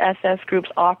groups, SS groups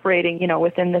operating,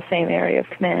 within the same area of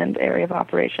command, area of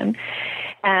operation,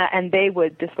 and they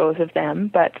would dispose of them.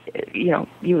 But,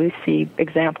 you would see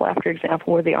example after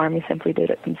example where the army simply did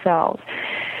it themselves.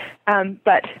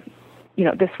 But,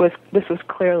 this was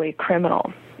clearly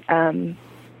criminal, and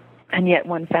yet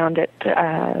one found it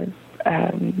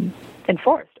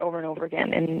enforced over and over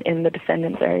again in the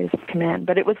defendant's areas of command.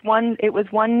 But it was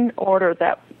one order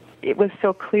that it was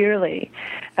so clearly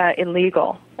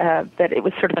illegal that it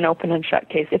was sort of an open and shut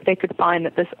case. If they could find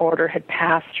that this order had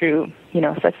passed through,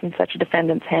 such and such a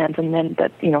defendant's hands, and then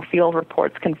that, field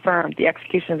reports confirmed the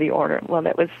execution of the order, well,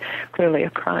 that was clearly a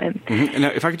crime. Mm-hmm. And now,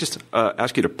 if I could just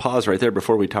ask you to pause right there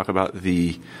before we talk about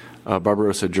the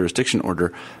Barbarossa Jurisdiction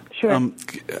Order. Sure.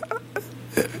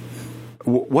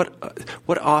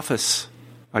 What office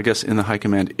I guess, in the High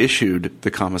Command issued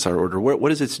the Commissar order?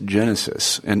 What is its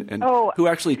genesis, and who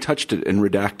actually touched it and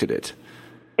redacted it?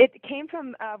 It came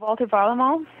from Walter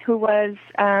Warlimont, who was,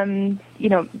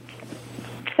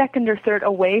 second or third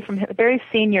away from him, a very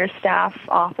senior staff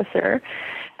officer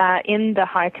in the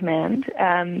High Command.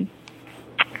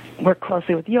 Worked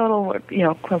closely with Jodl, worked,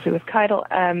 closely with Keitel.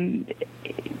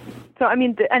 So I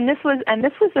mean, and this was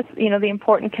the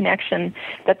important connection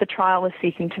that the trial was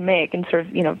seeking to make, and sort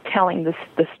of telling the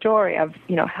story of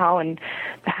how and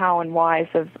whys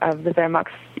of the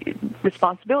Wehrmacht's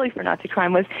responsibility for Nazi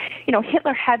crime was,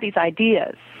 Hitler had these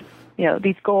ideas,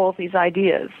 these goals, these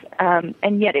ideas,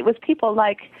 and yet it was people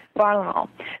like Warlimont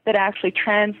that actually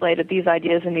translated these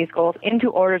ideas and these goals into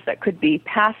orders that could be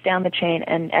passed down the chain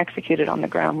and executed on the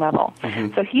ground level.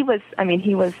 Mm-hmm. So he was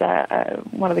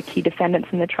one of the key defendants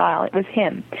in the trial. It was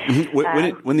him.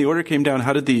 Mm-hmm. When the order came down,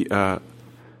 how did the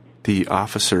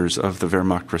officers of the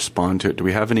Wehrmacht respond to it? Do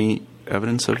we have any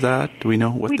evidence of that? Do we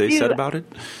know what they said about it?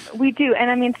 We do,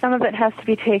 and I mean, some of it has to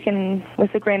be taken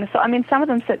with a grain of salt. I mean, some of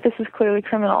them said this is clearly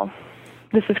criminal.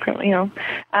 This is criminal,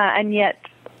 and yet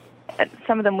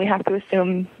some of them we have to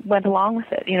assume went along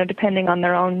with it, depending on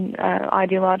their own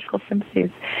ideological sympathies.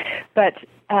 But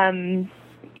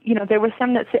there were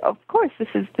some that say, "Of course, this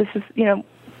is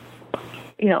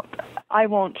I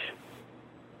won't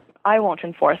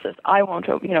enforce this. I won't,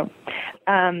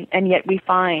 and yet we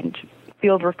find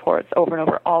field reports over and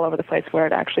over, all over the place, where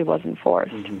it actually was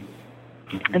enforced. Mm-hmm.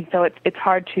 Mm-hmm. And so it's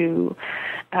hard to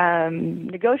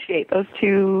negotiate those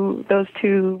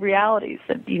two realities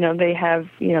that they have.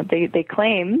 They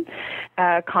claim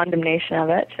condemnation of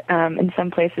it. In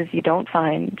some places you don't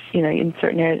find. In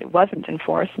certain areas it wasn't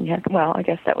enforced, and yet, well, I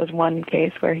guess that was one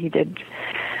case where he did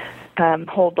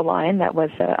hold the line. That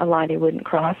was a line he wouldn't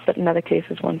cross. But in other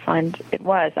cases, one finds it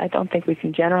was. I don't think we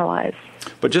can generalize.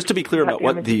 But just to be clear about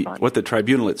what the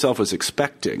tribunal itself was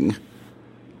expecting,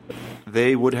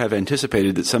 they would have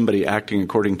anticipated that somebody acting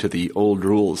according to the old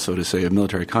rules, so to say, of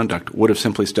military conduct, would have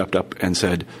simply stepped up and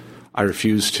said, I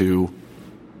refuse to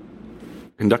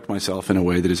conduct myself in a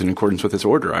way that is in accordance with this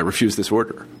order. I refuse this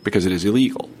order because it is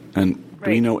illegal. And right.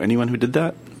 Do we know anyone who did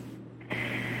that?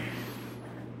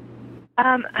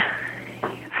 Wilhelm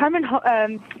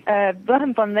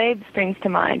von Leeb springs to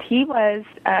mind. He was,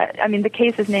 the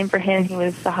case is named for him. He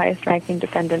was the highest ranking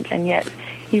defendant, and yet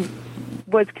he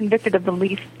was convicted of the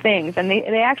least things. And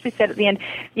they actually said at the end,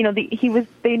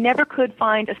 they never could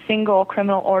find a single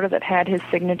criminal order that had his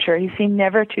signature. He seemed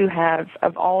never to have,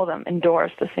 of all of them,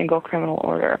 endorsed a single criminal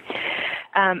order.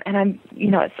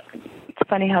 It's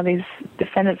funny how these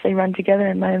defendants, they run together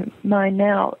in my mind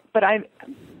now. But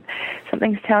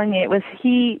something's telling me it was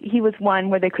he was one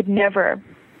where they could never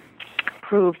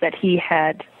prove that he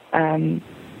had,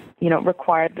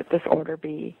 required that this order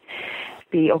be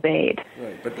obeyed.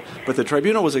 Right, but the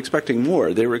tribunal was expecting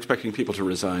more. They were expecting people to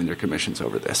resign their commissions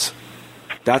over this.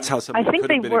 That's how somebody could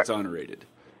have been exonerated.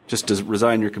 Just to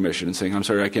resign your commission and saying, I'm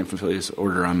sorry, I can't fulfill this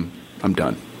order, I'm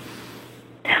done.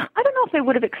 I don't know if they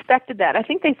would have expected that. I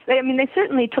think they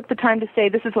certainly took the time to say,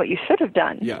 this is what you should have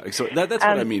done. Yeah, so that's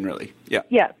what I mean, really. Yeah.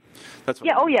 Yeah. That's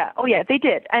what I mean. They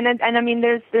did. And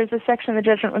there's a section of the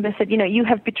judgment where they said, you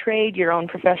have betrayed your own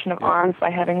profession of arms by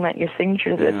having lent your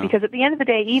signature to this. Yeah. Because at the end of the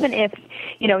day, even if,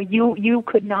 you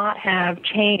could not have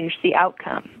changed the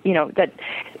outcome, that,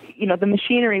 the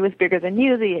machinery was bigger than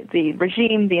you, the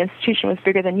regime, the institution was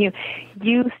bigger than you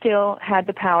still had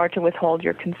the power to withhold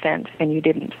your consent, and you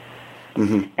didn't.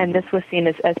 Mm-hmm. And this was seen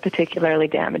as particularly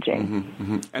damaging.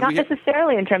 Mm-hmm. Mm-hmm. Not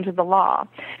necessarily in terms of the law,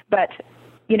 but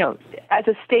as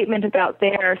a statement about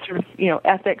their sort of,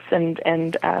 ethics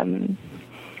and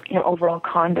overall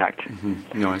conduct.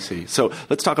 Mm-hmm. No, I see. So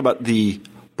let's talk about the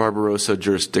Barbarossa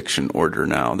jurisdiction order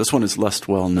now. This one is less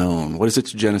well known. What is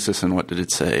its genesis and what did it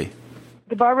say?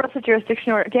 The Barbarossa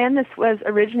jurisdiction order, again, this was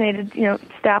originated,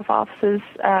 staff offices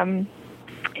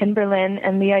in Berlin,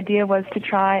 and the idea was to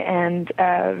try and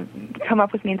come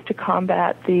up with means to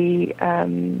combat the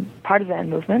partisan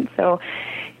movement. So,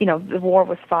 the war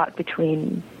was fought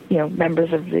between,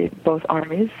 members of both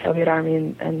armies, Soviet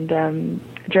army and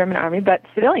German army, but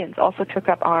civilians also took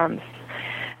up arms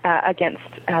against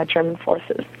German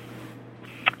forces,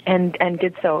 and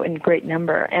did so in great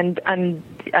number, and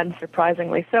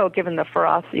unsurprisingly so, given the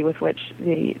ferocity with which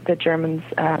the Germans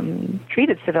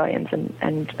treated civilians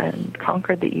and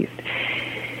conquered the East.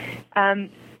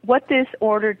 What this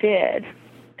order did,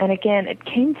 and again, it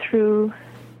came through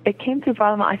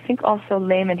Warlimont. I think also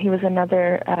Lehman. He was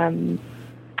another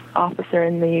officer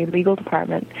in the legal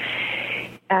department.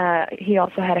 He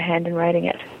also had a hand in writing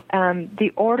it. The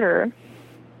order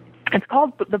It's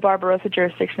called the Barbarossa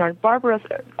Jurisdiction Order.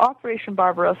 Operation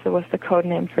Barbarossa was the code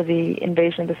name for the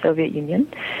invasion of the Soviet Union.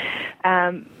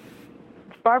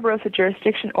 Barbarossa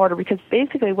Jurisdiction Order, because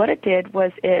basically what it did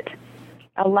was it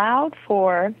allowed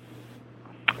for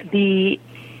it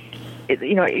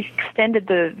extended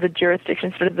the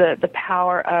jurisdiction, sort of the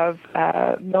power of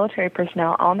military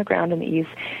personnel on the ground in the East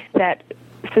that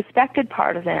suspected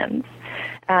partisans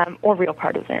or real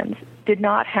partisans did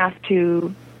not have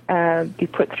to be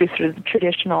put through sort of the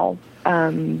traditional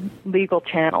legal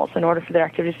channels in order for their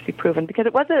activities to be proven, because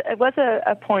it was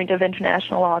a point of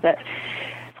international law that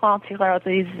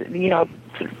these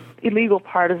sort of illegal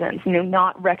partisans,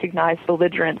 not recognized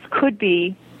belligerents, could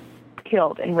be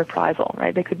killed in reprisal.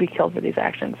 Right, they could be killed for these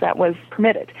actions. That was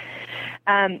permitted,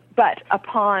 but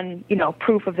upon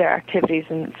proof of their activities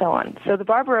and so on. So the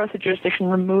Barbarossa jurisdiction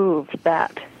removed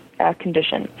that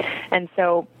condition, and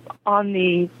so on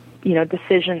the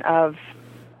decision of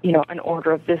an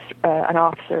order of this, an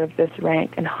officer of this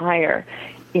rank and higher,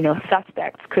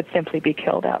 suspects could simply be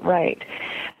killed outright.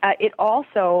 It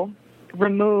also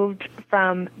removed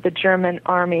from the German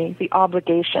army the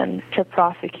obligation to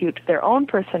prosecute their own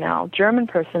personnel, German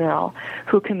personnel,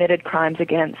 who committed crimes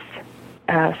against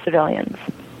civilians.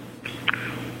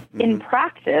 Mm-hmm. In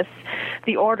practice,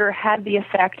 the order had the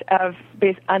effect of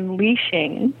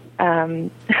unleashing the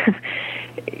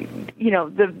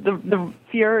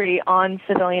fury on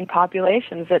civilian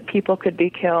populations, that people could be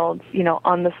killed,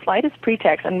 on the slightest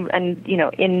pretext, and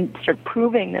in sort of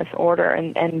proving this order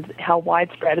and how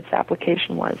widespread its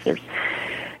application was. There's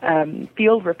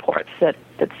field reports that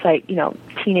cite,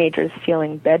 teenagers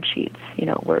stealing bed sheets,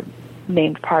 were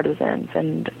named partisans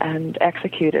and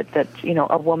executed, that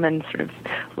a woman sort of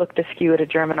looked askew at a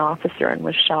German officer and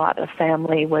was shot. A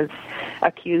family was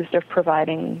accused of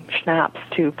providing schnapps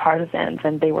to partisans,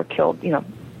 and they were killed,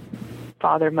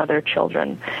 father, mother,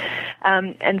 children.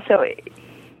 And so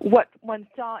what one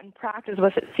saw in practice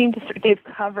was it seemed to sort of give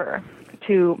cover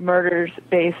to murders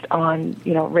based on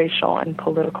racial and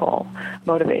political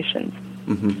motivations.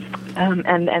 Mm-hmm.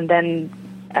 And then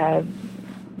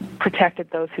protected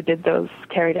those who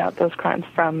carried out those crimes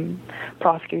from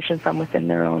prosecution from within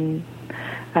their own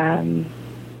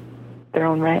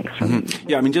ranks. Mm-hmm.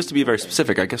 Yeah, I mean, just to be very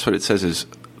specific, I guess what it says is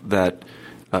that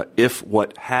if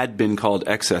what had been called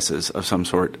excesses of some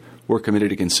sort were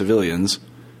committed against civilians,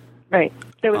 right,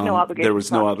 there was no obligation. There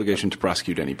was no obligation to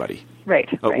prosecute anybody. Right.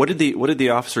 Right. What did the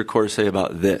officer corps say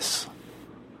about this?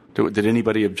 Did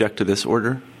anybody object to this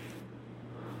order?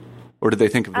 Or did they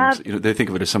think of it, they think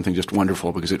of it as something just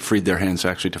wonderful because it freed their hands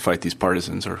actually to fight these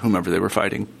partisans or whomever they were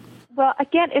fighting? Well,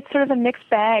 again, it's sort of a mixed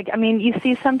bag. I mean, you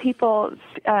see some people,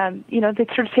 they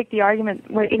sort of take the argument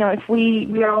where, if we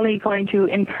are only going to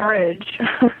encourage,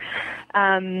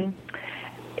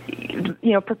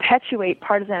 perpetuate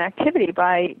partisan activity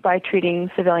by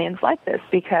treating civilians like this,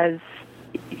 because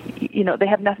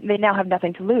they now have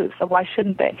nothing to lose, so why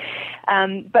shouldn't they?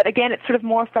 But again, it's sort of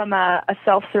more from a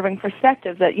self-serving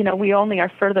perspective that, we only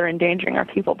are further endangering our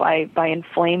people by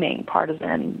inflaming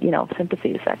partisan,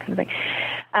 sympathies, that kind of thing.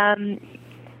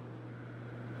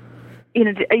 Do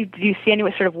you see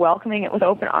anyone sort of welcoming it with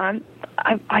open arms?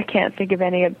 I can't think of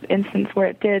any instance where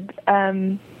it did.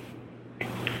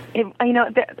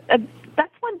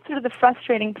 That's one sort of the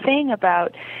frustrating thing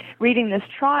about reading this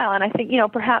trial, and I think,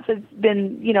 perhaps it's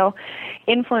been,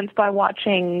 influenced by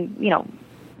watching,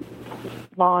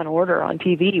 Law and Order on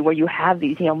TV, where you have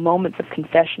these, moments of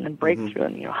confession and breakthrough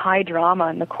and, high drama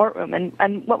in the courtroom.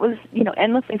 And what was,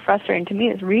 endlessly frustrating to me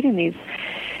is reading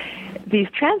these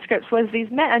transcripts was these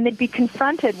men, and they'd be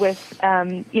confronted with,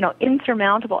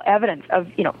 insurmountable evidence of,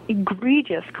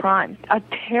 egregious crimes,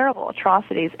 terrible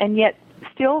atrocities, and yet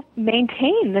still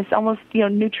maintain this almost,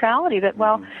 neutrality that,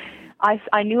 well,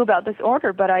 I knew about this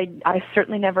order, but I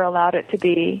certainly never allowed it to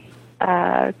be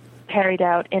carried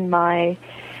out in my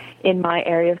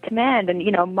area of command. And,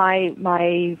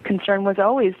 my concern was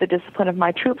always the discipline of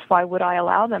my troops. Why would I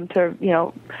allow them to,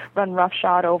 run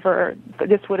roughshod over?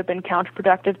 This would have been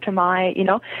counterproductive to my,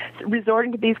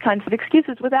 resorting to these kinds of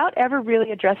excuses without ever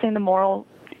really addressing the moral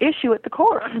issue at the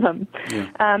core of them. Yeah.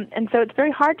 And so it's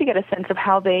very hard to get a sense of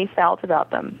how they felt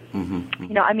about them.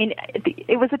 Mm-hmm.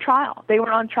 It was a trial. They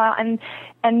were on trial, and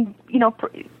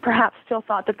perhaps still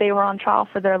thought that they were on trial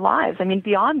for their lives. I mean,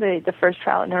 beyond the first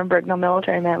trial at Nuremberg, no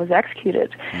military man was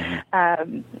executed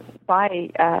by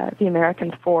the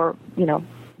Americans for,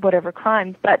 whatever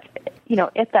crimes. But,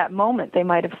 at that moment, they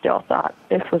might have still thought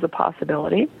this was a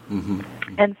possibility. Mm-hmm.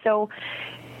 And so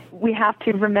we have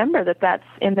to remember that that's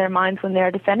in their minds when they're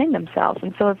defending themselves.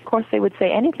 And so, of course, they would say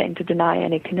anything to deny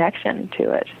any connection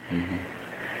to it. Mm-hmm.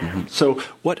 Mm-hmm. So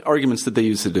what arguments did they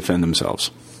use to defend themselves?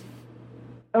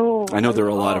 I know there are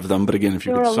a lot of them, but again, if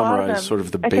you could summarize sort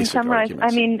of the basic arguments.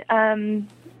 I mean,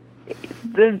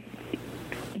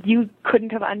 you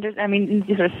couldn't have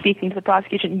sort of speaking to the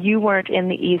prosecution, you weren't in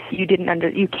the East,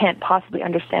 you can't possibly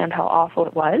understand how awful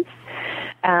it was,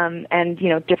 and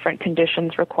different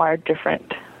conditions required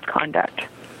different conduct.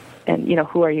 And,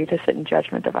 who are you to sit in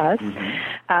judgment of us?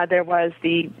 Mm-hmm. There was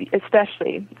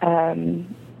especially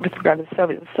with regard to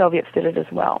the Soviets did it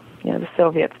as well. The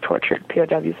Soviets tortured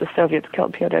POWs, the Soviets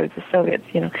killed POWs, the Soviets,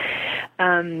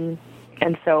 and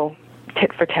so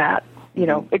tit for tat,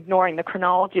 ignoring the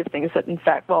chronology of things that, in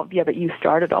fact, but you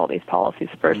started all these policies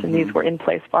first, and these were in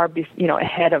place far,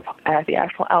 ahead of the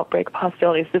actual outbreak of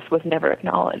hostilities. This was never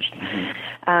acknowledged.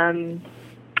 Mm-hmm.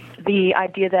 The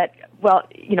idea that,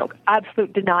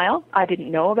 absolute denial. I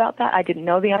didn't know about that. I didn't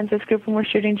know the Einsatzgruppen were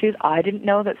shooting Jews. I didn't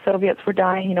know that Soviets were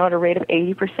dying, at a rate of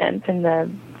 80% in the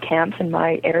camps in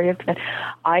my area of command.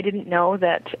 I didn't know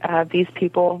that these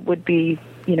people would be,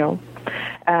 if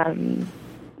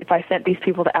I sent these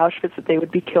people to Auschwitz, that they would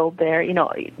be killed there.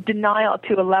 Denial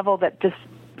to a level that just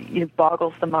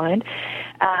boggles the mind.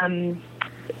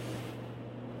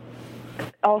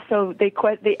 Also, at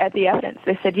the evidence,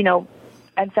 they said,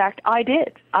 in fact, I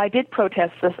did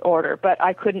protest this order, but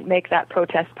I couldn't make that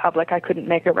protest public. I couldn't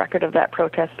make a record of that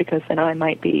protest because then I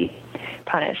might be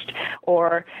punished.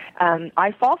 Or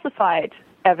I falsified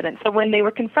evidence. So when they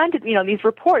were confronted, these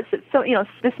reports that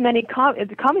this many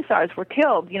commissars were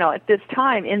killed, at this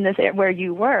time in this area where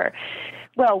you were.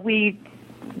 Well,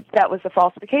 that was a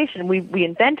falsification. We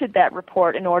invented that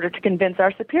report in order to convince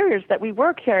our superiors that we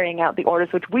were carrying out the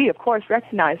orders, which we, of course,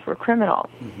 recognized were criminal.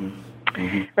 Mm-hmm.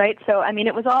 Mm-hmm. Right? So,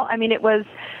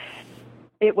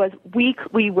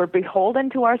 we were beholden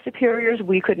to our superiors.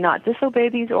 We could not disobey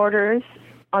these orders.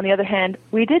 On the other hand,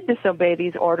 we did disobey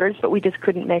these orders, but we just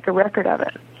couldn't make a record of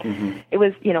it. Mm-hmm. It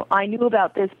was, I knew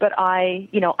about this, but I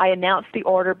announced the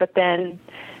order, but then,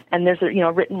 and there's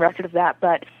a written record of that,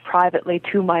 but privately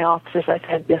to my officers I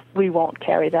said, yes, we won't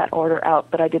carry that order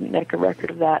out, but I didn't make a record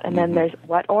of that. And then there's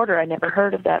what order? I never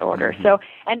heard of that order. Mm-hmm. So,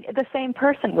 and the same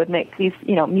person would make these,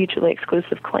 mutually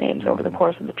exclusive claims over the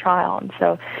course of the trial. And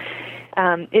so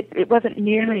it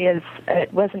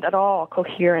wasn't at all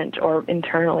coherent or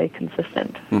internally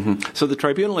consistent. Mm-hmm. So the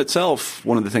tribunal itself,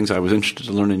 one of the things I was interested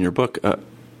to learn in your book,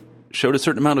 showed a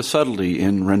certain amount of subtlety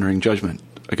in rendering judgment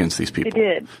against these people. They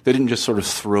did. They didn't just sort of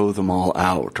throw them all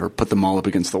out or put them all up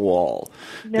against the wall.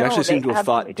 No, they actually seem to have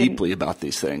thought deeply about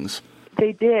these things.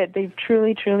 They did. They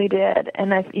truly, truly did.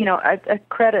 And I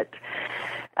credit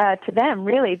to them,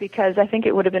 really, because I think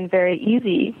it would have been very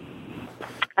easy,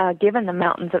 given the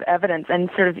mountains of evidence and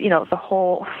sort of, the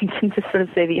whole, you can just sort of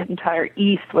say the entire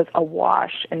East was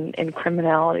awash in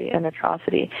criminality and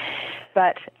atrocity.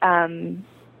 But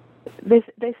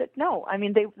they said no. I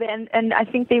mean, and I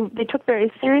think they took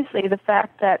very seriously the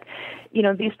fact that,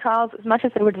 these trials, as much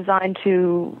as they were designed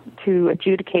to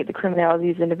adjudicate the criminality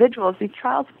of these individuals, these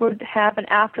trials would have an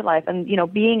afterlife. And,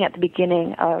 being at the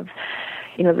beginning of,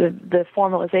 the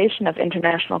formalization of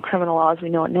international criminal law as we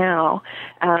know it now,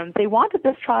 they wanted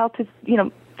this trial to,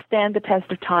 stand the test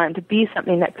of time, to be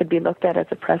something that could be looked at as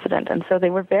a precedent. And so they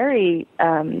were very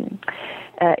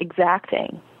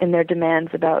exacting in their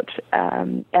demands about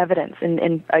evidence.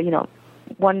 And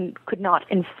one could not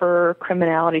infer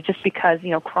criminality just because,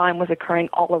 crime was occurring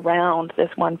all around this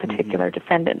one particular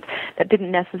defendant. That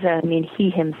didn't necessarily mean he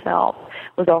himself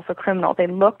was also criminal. They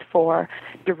looked for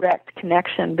direct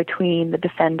connection between the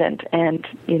defendant and,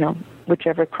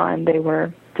 whichever crime they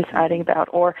were deciding about,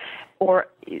 or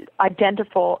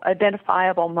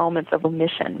identifiable moments of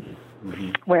omission.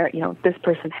 Mm-hmm. Where this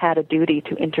person had a duty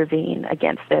to intervene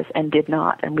against this and did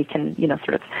not, and we can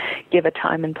sort of give a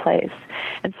time and place.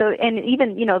 And so, and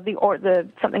even the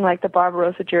something like the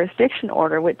Barbarossa jurisdiction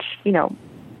order, which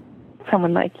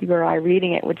someone like you or I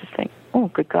reading it would just think, oh,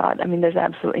 good God, I mean, there's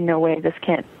absolutely no way this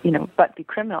can't but be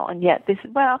criminal. And yet this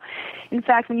is, well, in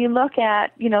fact, when you look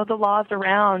at the laws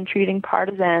around treating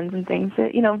partisans and things,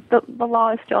 that the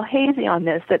law is still hazy on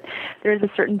this. That there is a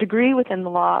certain degree within the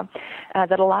law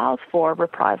that allows for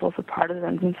reprisals of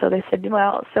partisans. And so they said,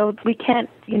 well, so we can't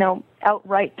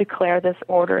outright declare this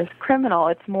order as criminal.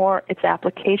 It's more its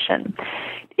application.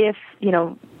 If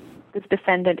this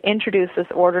defendant introduced this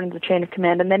order into the chain of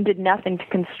command and then did nothing to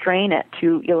constrain it,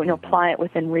 to apply it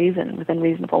within reason, within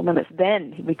reasonable limits,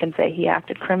 then we can say he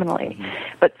acted criminally.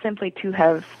 Mm-hmm. But simply to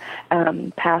have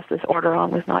passed this order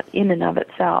on was not in and of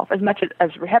itself, as much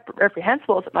as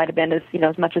reprehensible as it might have been,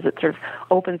 as much as it sort of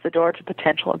opens the door to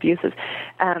potential abuses.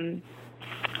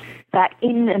 That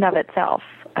in and of itself,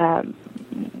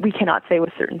 we cannot say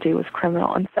with certainty was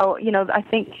criminal. And so, I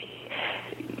think,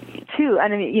 too.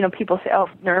 And I mean, people say, "Oh,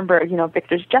 Nuremberg,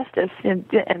 victor's justice," and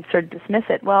sort of dismiss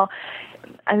it. Well,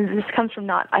 and this comes from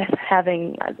not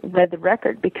having read the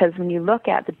record, because when you look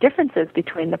at the differences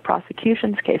between the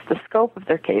prosecution's case, the scope of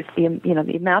their case, the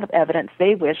amount of evidence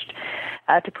they wished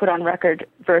to put on record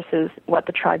versus what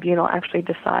the tribunal actually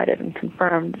decided and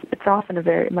confirmed, it's often a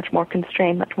very much more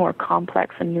constrained, much more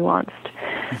complex and nuanced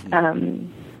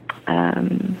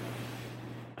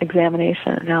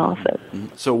examination analysis.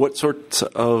 So, what sorts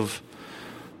of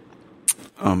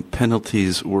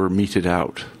penalties were meted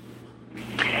out?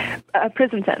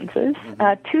 Prison sentences.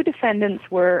 2 defendants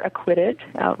were acquitted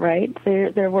outright.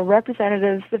 There were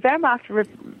representatives. The Wehrmacht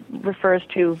refers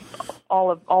to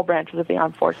all branches of the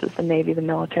armed forces: the Navy, the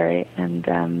military, and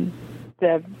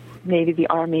the Navy, the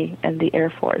Army, and the Air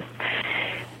Force.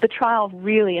 The trial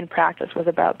really, in practice, was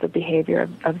about the behavior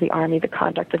of the Army, the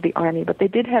conduct of the Army. But they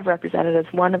did have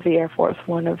representatives, one of the Air Force,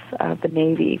 one of the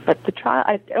Navy. But the trial,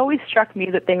 it always struck me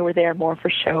that they were there more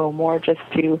for show, more just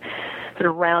to sort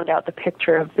of round out the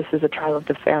picture of this is a trial of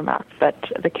the Wehrmacht. But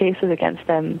the cases against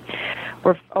them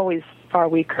were always far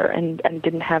weaker and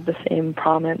didn't have the same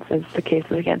prominence as the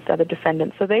cases against other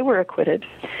defendants. So they were acquitted.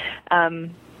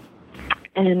 And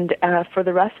for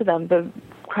the rest of them, the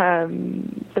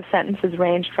sentences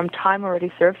ranged from time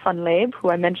already served. Von Leeb,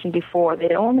 who I mentioned before,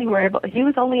 he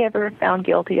was only ever found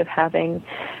guilty of having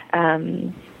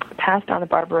passed on the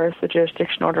Barbarossa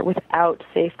jurisdiction order without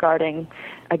safeguarding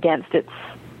against its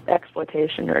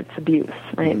exploitation or its abuse,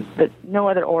 right? But no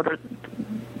other order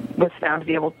was found to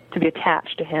be able to be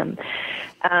attached to him.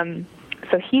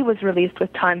 So he was released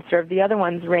with time served. The other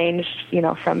ones ranged,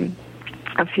 from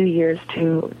a few years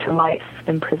to life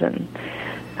in prison.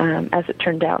 As it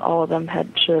turned out, all of them had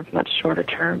served much shorter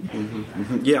terms.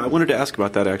 Yeah, I wanted to ask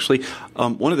about that, actually.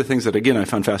 One of the things that, again, I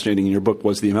found fascinating in your book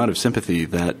was the amount of sympathy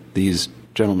that these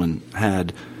gentlemen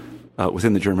had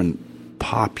within the German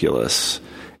populace,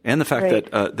 and the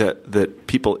fact that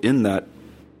people in that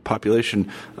population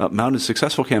mounted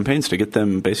successful campaigns to get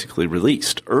them basically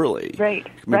released early. Right.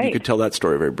 Maybe you could tell that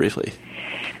story very briefly.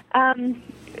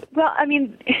 Well, I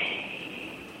mean,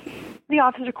 the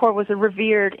Officer Corps was a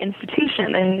revered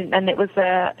institution, and it was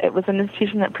an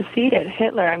institution that preceded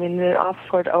Hitler. I mean, the Officer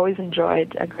Corps had always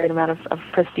enjoyed a great amount of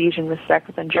prestige and respect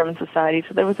within German society,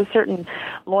 so there was a certain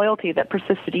loyalty that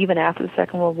persisted even after the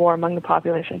Second World War among the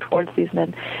population towards these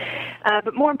men.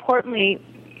 But more importantly,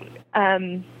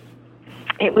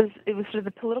 it was sort of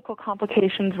the political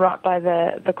complications wrought by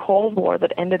the Cold War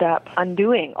that ended up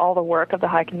undoing all the work of the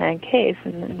Heikenmann case.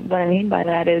 And what I mean by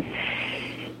that is,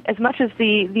 as much as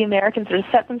the Americans sort of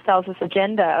set themselves this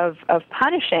agenda of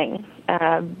punishing,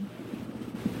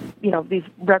 these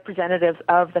representatives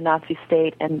of the Nazi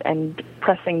state and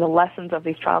pressing the lessons of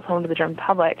these trials home to the German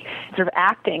public, sort of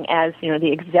acting as,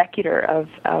 the executor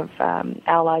of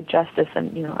Allied justice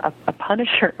and, a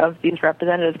punisher of these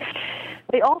representatives,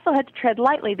 they also had to tread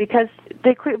lightly, because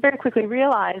they very quickly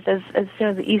realized, as soon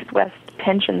as the East-West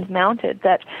tensions mounted,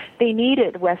 that they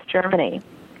needed West Germany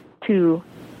to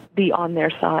be on their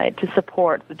side, to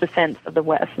support the defense of the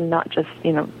West, and not just,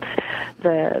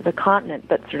 the continent,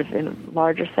 but sort of in a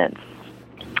larger sense.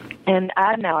 And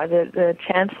Adenauer, the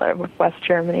Chancellor of West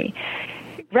Germany,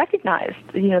 recognized,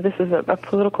 this is a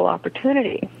political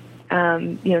opportunity.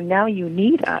 Now you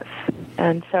need us.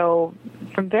 And so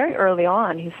from very early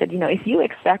on, he said, if you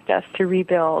expect us to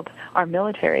rebuild our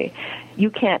military, you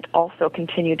can't also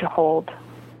continue to hold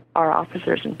our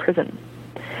officers in prison.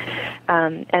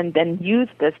 And then use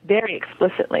this very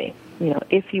explicitly,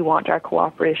 if you want our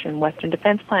cooperation in Western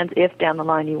defense plans, if down the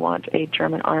line you want a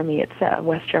German army, it's a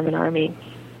West German army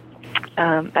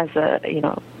as a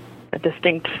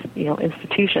distinct,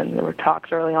 institution. There were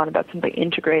talks early on about simply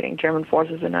integrating German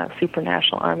forces in a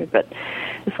supranational army, but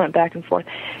this went back and forth.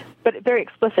 But very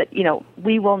explicit,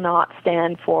 we will not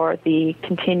stand for the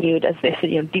continued, as they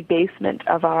said, debasement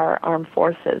of our armed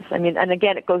forces. I mean, and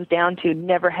again, it goes down to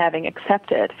never having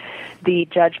accepted the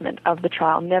judgment of the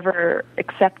trial, never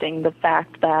accepting the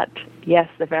fact that, yes,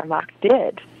 the Wehrmacht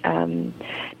did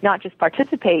not just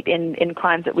participate in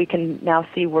crimes that we can now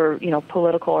see were,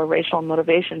 political or racial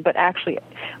motivation, but actually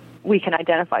we can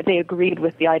identify they agreed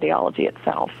with the ideology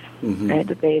itself, right?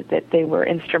 That they were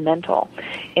instrumental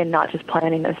in not just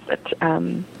planning this, but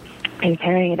in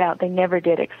carrying it out. They never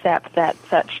did accept that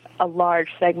such a large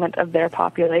segment of their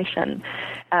population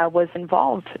was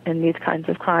involved in these kinds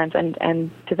of crimes, and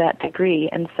to that degree.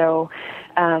 And so,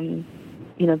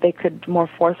 they could more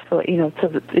forcefully, so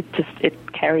that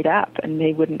it carried up, and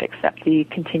they wouldn't accept the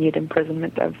continued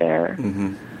imprisonment of their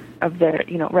of the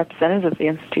representatives of the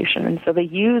institution, and so they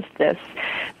used this,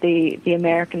 the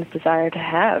Americans' desire to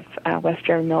have West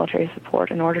German military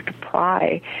support in order to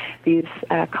pry these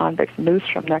convicts loose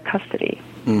from their custody.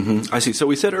 Mm-hmm. I see. So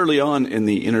we said early on in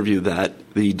the interview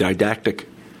that the didactic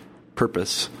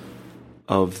purpose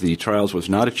of the trials was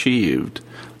not achieved.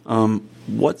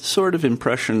 What sort of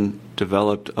impression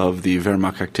developed of the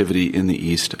Wehrmacht activity in the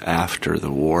East after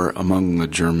the war among the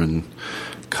German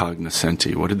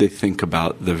cognoscenti? What did they think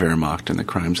about the Wehrmacht and the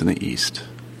crimes in the East?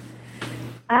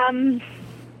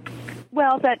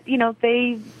 Well, that,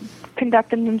 they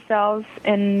conducted themselves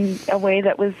in a way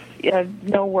that was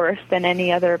no worse than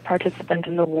any other participant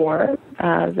in the war,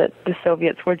 that the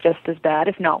Soviets were just as bad,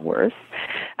 if not worse,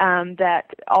 that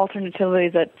alternatively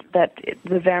that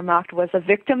the Wehrmacht was a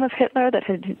victim of Hitler, that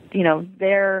had,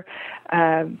 their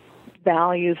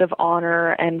values of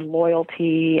honor and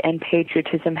loyalty and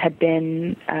patriotism had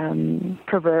been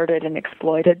perverted and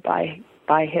exploited by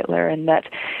Hitler, and that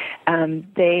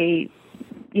they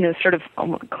sort of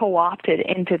co-opted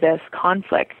into this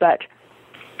conflict. But,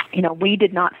 we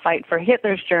did not fight for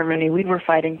Hitler's Germany. We were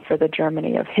fighting for the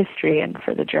Germany of history and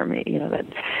for the Germany, that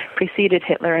preceded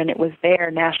Hitler, and it was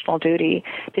their national duty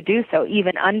to do so,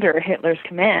 even under Hitler's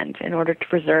command, in order to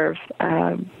preserve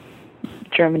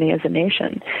Germany as a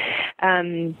nation.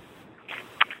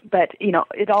 But,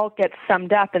 it all gets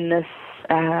summed up in this,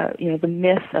 the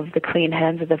myth of the clean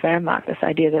hands of the Wehrmacht, this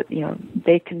idea that,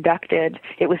 they conducted,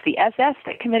 it was the SS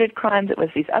that committed crimes, it was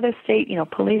these other state,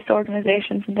 police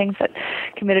organizations and things that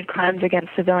committed crimes against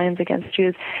civilians, against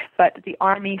Jews, but the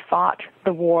army fought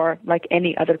the war like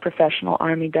any other professional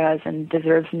army does and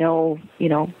deserves no,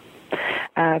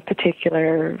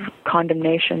 particular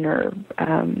condemnation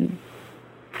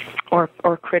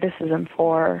or criticism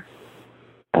for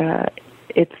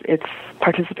its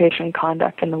participation and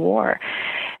conduct in the war.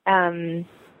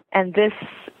 And this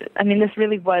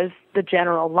really was the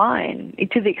general line,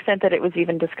 to the extent that it was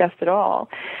even discussed at all.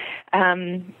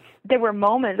 There were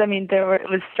moments, it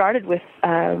was started with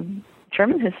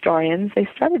German historians. They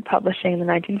started publishing in the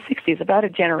 1960s, about a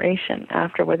generation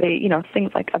after, where they,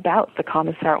 things like about the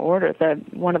Commissar Order.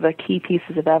 One of the key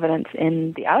pieces of evidence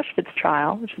in the Auschwitz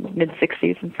trial, which was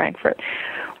mid-60s in Frankfurt,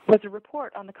 was a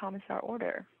report on the Commissar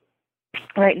Order.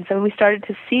 Right, and so we started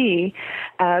to see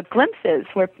glimpses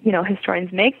where,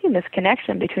 historians making this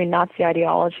connection between Nazi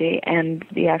ideology and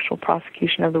the actual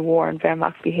prosecution of the war and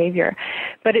Wehrmacht behavior.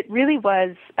 But it really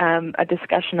was a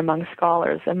discussion among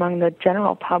scholars, among the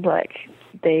general public.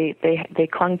 They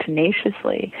clung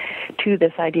tenaciously to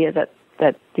this idea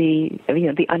that the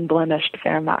unblemished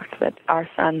Wehrmacht, that our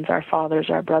sons, our fathers,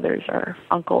 our brothers, our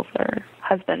uncles, our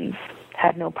husbands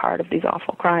had no part of these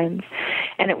awful crimes.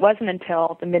 And it wasn't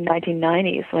until the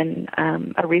mid-1990s when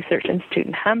a research institute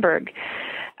in Hamburg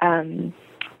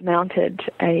mounted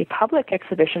a public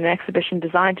exhibition, an exhibition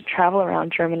designed to travel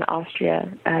around German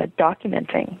Austria,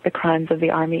 documenting the crimes of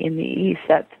the army in the East,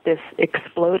 that this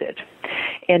exploded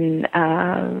in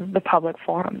the public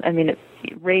forum.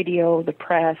 Radio, the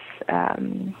press,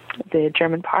 the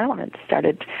German parliament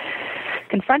started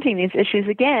confronting these issues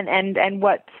again, and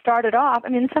what started off,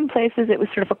 in some places it was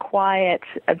sort of a quiet,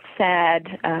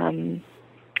 sad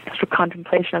sort of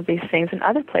contemplation of these things. In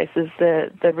other places,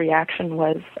 the reaction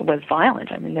was violent.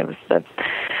 There was the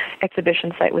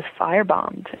exhibition site was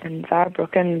firebombed in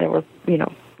Saarbrücken. There were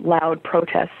loud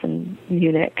protests in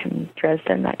Munich and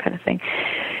Dresden, that kind of thing.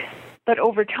 But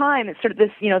over time, it's sort of this,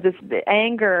 this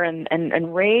anger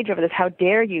and rage over this. How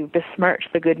dare you besmirch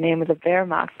the good name of the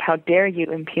Wehrmacht? How dare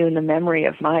you impugn the memory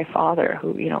of my father,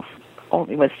 who,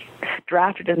 only was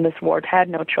drafted in this war, had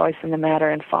no choice in the matter,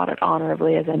 and fought it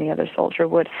honorably as any other soldier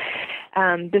would.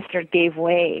 This sort of gave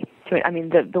way to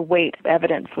it. The weight of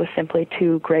evidence was simply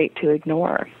too great to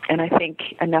ignore. And I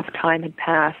think enough time had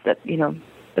passed that,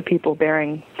 the people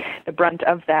bearing the brunt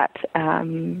of that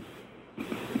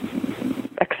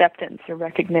acceptance or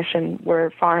recognition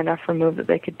were far enough removed that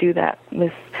they could do that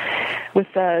with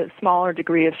a smaller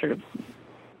degree of sort of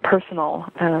personal,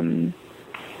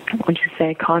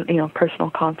 personal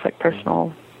conflict,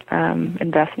 personal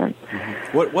investment.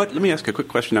 Mm-hmm. What? Let me ask a quick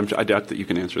question. I doubt that you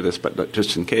can answer this, but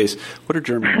just in case, what are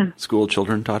German school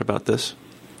children taught about this?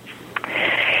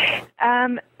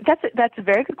 That's a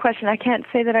very good question. I can't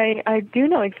say that I do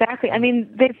know exactly.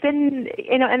 They've been,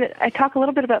 and I talk a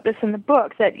little bit about this in the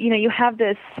book, that, you have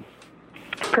this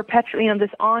perpetual, this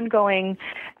ongoing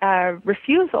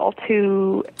refusal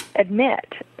to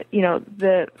admit,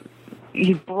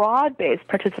 broad-based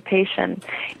participation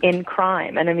in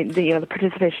crime, and I mean the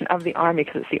participation of the army,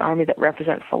 because it's the army that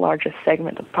represents the largest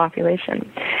segment of the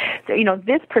population. So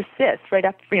this persists right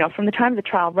up from the time of the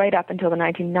trial right up until the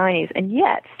 1990s, and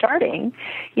yet starting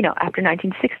after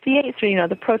 1968, so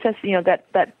the protests,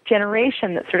 that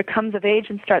generation that sort of comes of age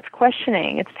and starts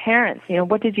questioning its parents,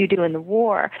 what did you do in the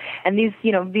war, and these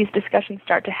discussions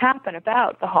start to happen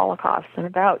about the Holocaust and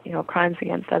about crimes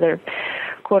against other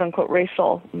quote unquote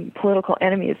racial and political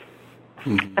enemies.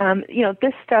 Mm-hmm.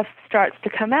 This stuff starts to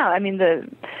come out. I mean, the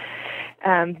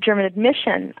German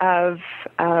admission of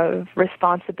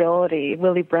responsibility,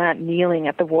 Willy Brandt kneeling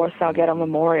at the Warsaw Ghetto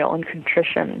Memorial in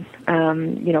contrition,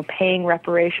 paying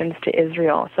reparations to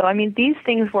Israel. So, I mean, these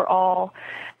things were all,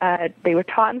 they were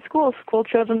taught in schools. School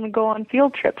children would go on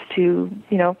field trips to,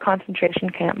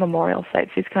 concentration camp memorial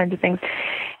sites, these kinds of things.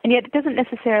 And yet it doesn't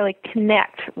necessarily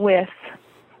connect with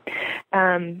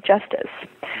justice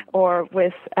or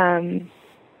with, there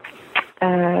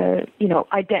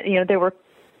were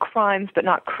crimes but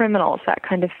not criminals, that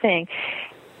kind of thing.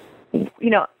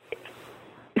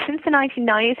 Since the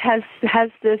 1990s has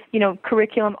this,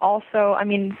 curriculum also, I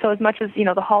mean, so as much as,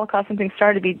 the Holocaust and things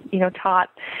started to be, taught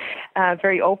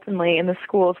very openly in the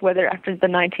schools, whether after the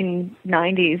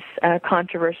 1990s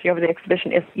controversy over the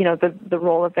exhibition, if, the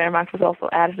role of Wehrmacht was also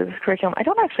added to this curriculum, I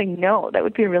don't actually know. That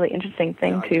would be a really interesting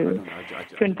thing to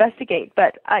investigate.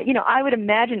 But, I would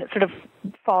imagine it sort of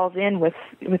falls in with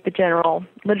the general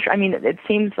literature. I mean, it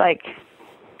seems like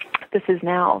this is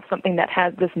now something that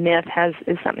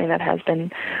is something that has been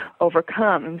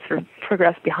overcome and sort of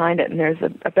progressed behind it, and there's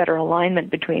a better alignment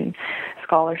between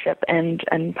scholarship and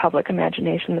public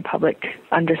imagination, the public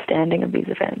understanding of these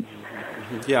events.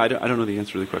 Yeah, I don't know the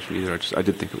answer to the question either. I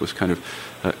did think it was kind of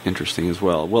interesting as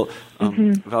well. Well,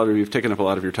 Valerie, we've taken up a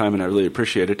lot of your time, and I really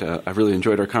appreciate it. I've really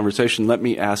enjoyed our conversation. Let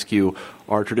me ask you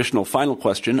our traditional final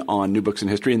question on New Books in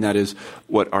History, and that is,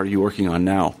 what are you working on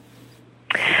now?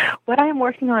 What I am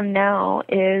working on now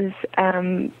is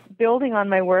building on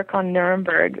my work on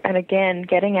Nuremberg, and again,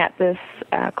 getting at this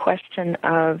question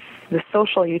of the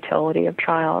social utility of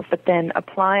trials, but then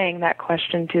applying that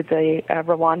question to the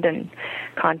Rwandan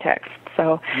context.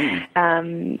 So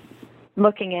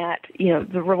looking at, the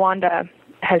Rwanda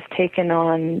has taken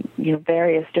on,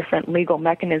 various different legal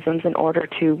mechanisms in order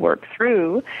to work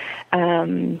through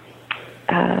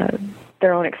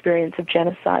their own experience of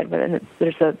genocide. And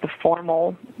there's the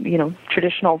formal,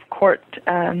 traditional court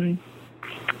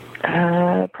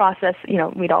process.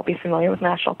 We'd all be familiar with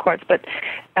national courts, but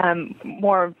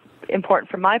more important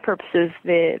for my purposes,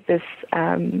 they've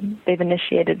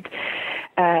initiated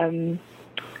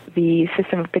the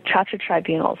system of Gacaca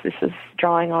tribunals. This is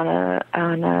drawing on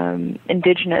an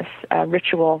indigenous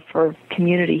ritual for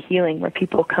community healing, where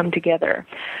people come together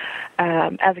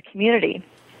as a community,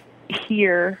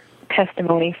 hear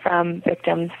testimony from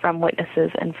victims, from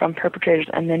witnesses, and from perpetrators,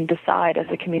 and then decide as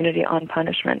a community on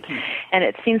punishment. And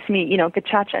it seems to me,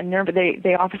 Gacaca and Nuremberg,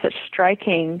 they offer such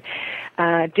striking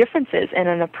differences in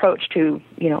an approach to,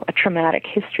 a traumatic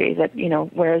history that,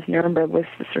 whereas Nuremberg was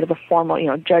sort of the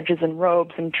formal, judges in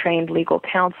robes and trained legal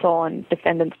counsel and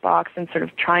defendant's box, and sort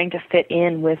of trying to fit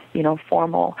in with,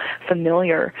 formal,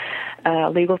 familiar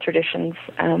legal traditions,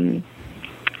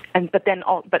 but then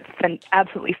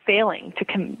absolutely failing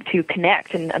to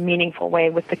connect in a meaningful way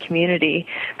with the community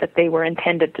that they were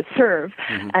intended to serve.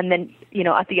 Mm-hmm. And then,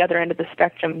 at the other end of the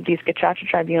spectrum, these Gacaca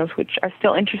tribunals, which are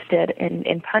still interested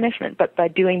in punishment, but by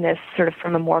doing this sort of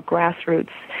from a more grassroots,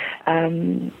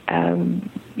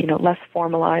 less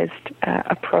formalized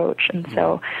approach. And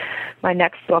so my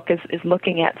next book is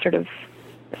looking at sort of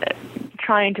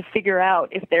trying to figure out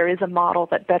if there is a model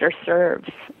that better serves,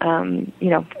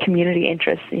 community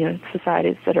interests,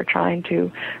 societies that are trying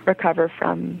to recover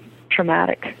from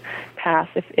traumatic past,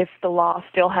 if the law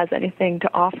still has anything to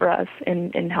offer us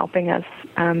in helping us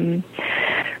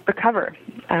recover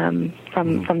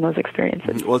from those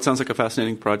experiences. Well, it sounds like a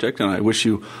fascinating project, and I wish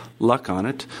you luck on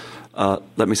it.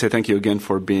 Let me say thank you again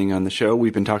for being on the show.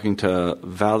 We've been talking to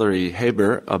Valerie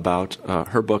Haber about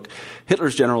her book,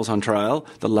 Hitler's Generals on Trial,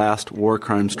 The Last War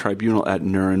Crimes Tribunal at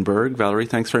Nuremberg. Valerie,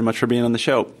 thanks very much for being on the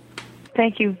show.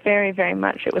 Thank you very, very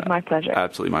much. It was my pleasure.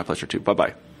 Absolutely my pleasure, too.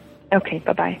 Bye-bye. Okay,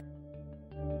 bye-bye.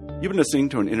 You've been listening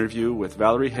to an interview with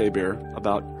Valerie Haber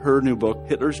about her new book,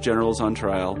 Hitler's Generals on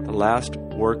Trial, The Last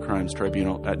War Crimes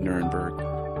Tribunal at Nuremberg.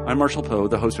 I'm Marshall Poe,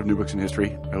 the host of New Books in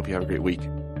History. I hope you have a great week.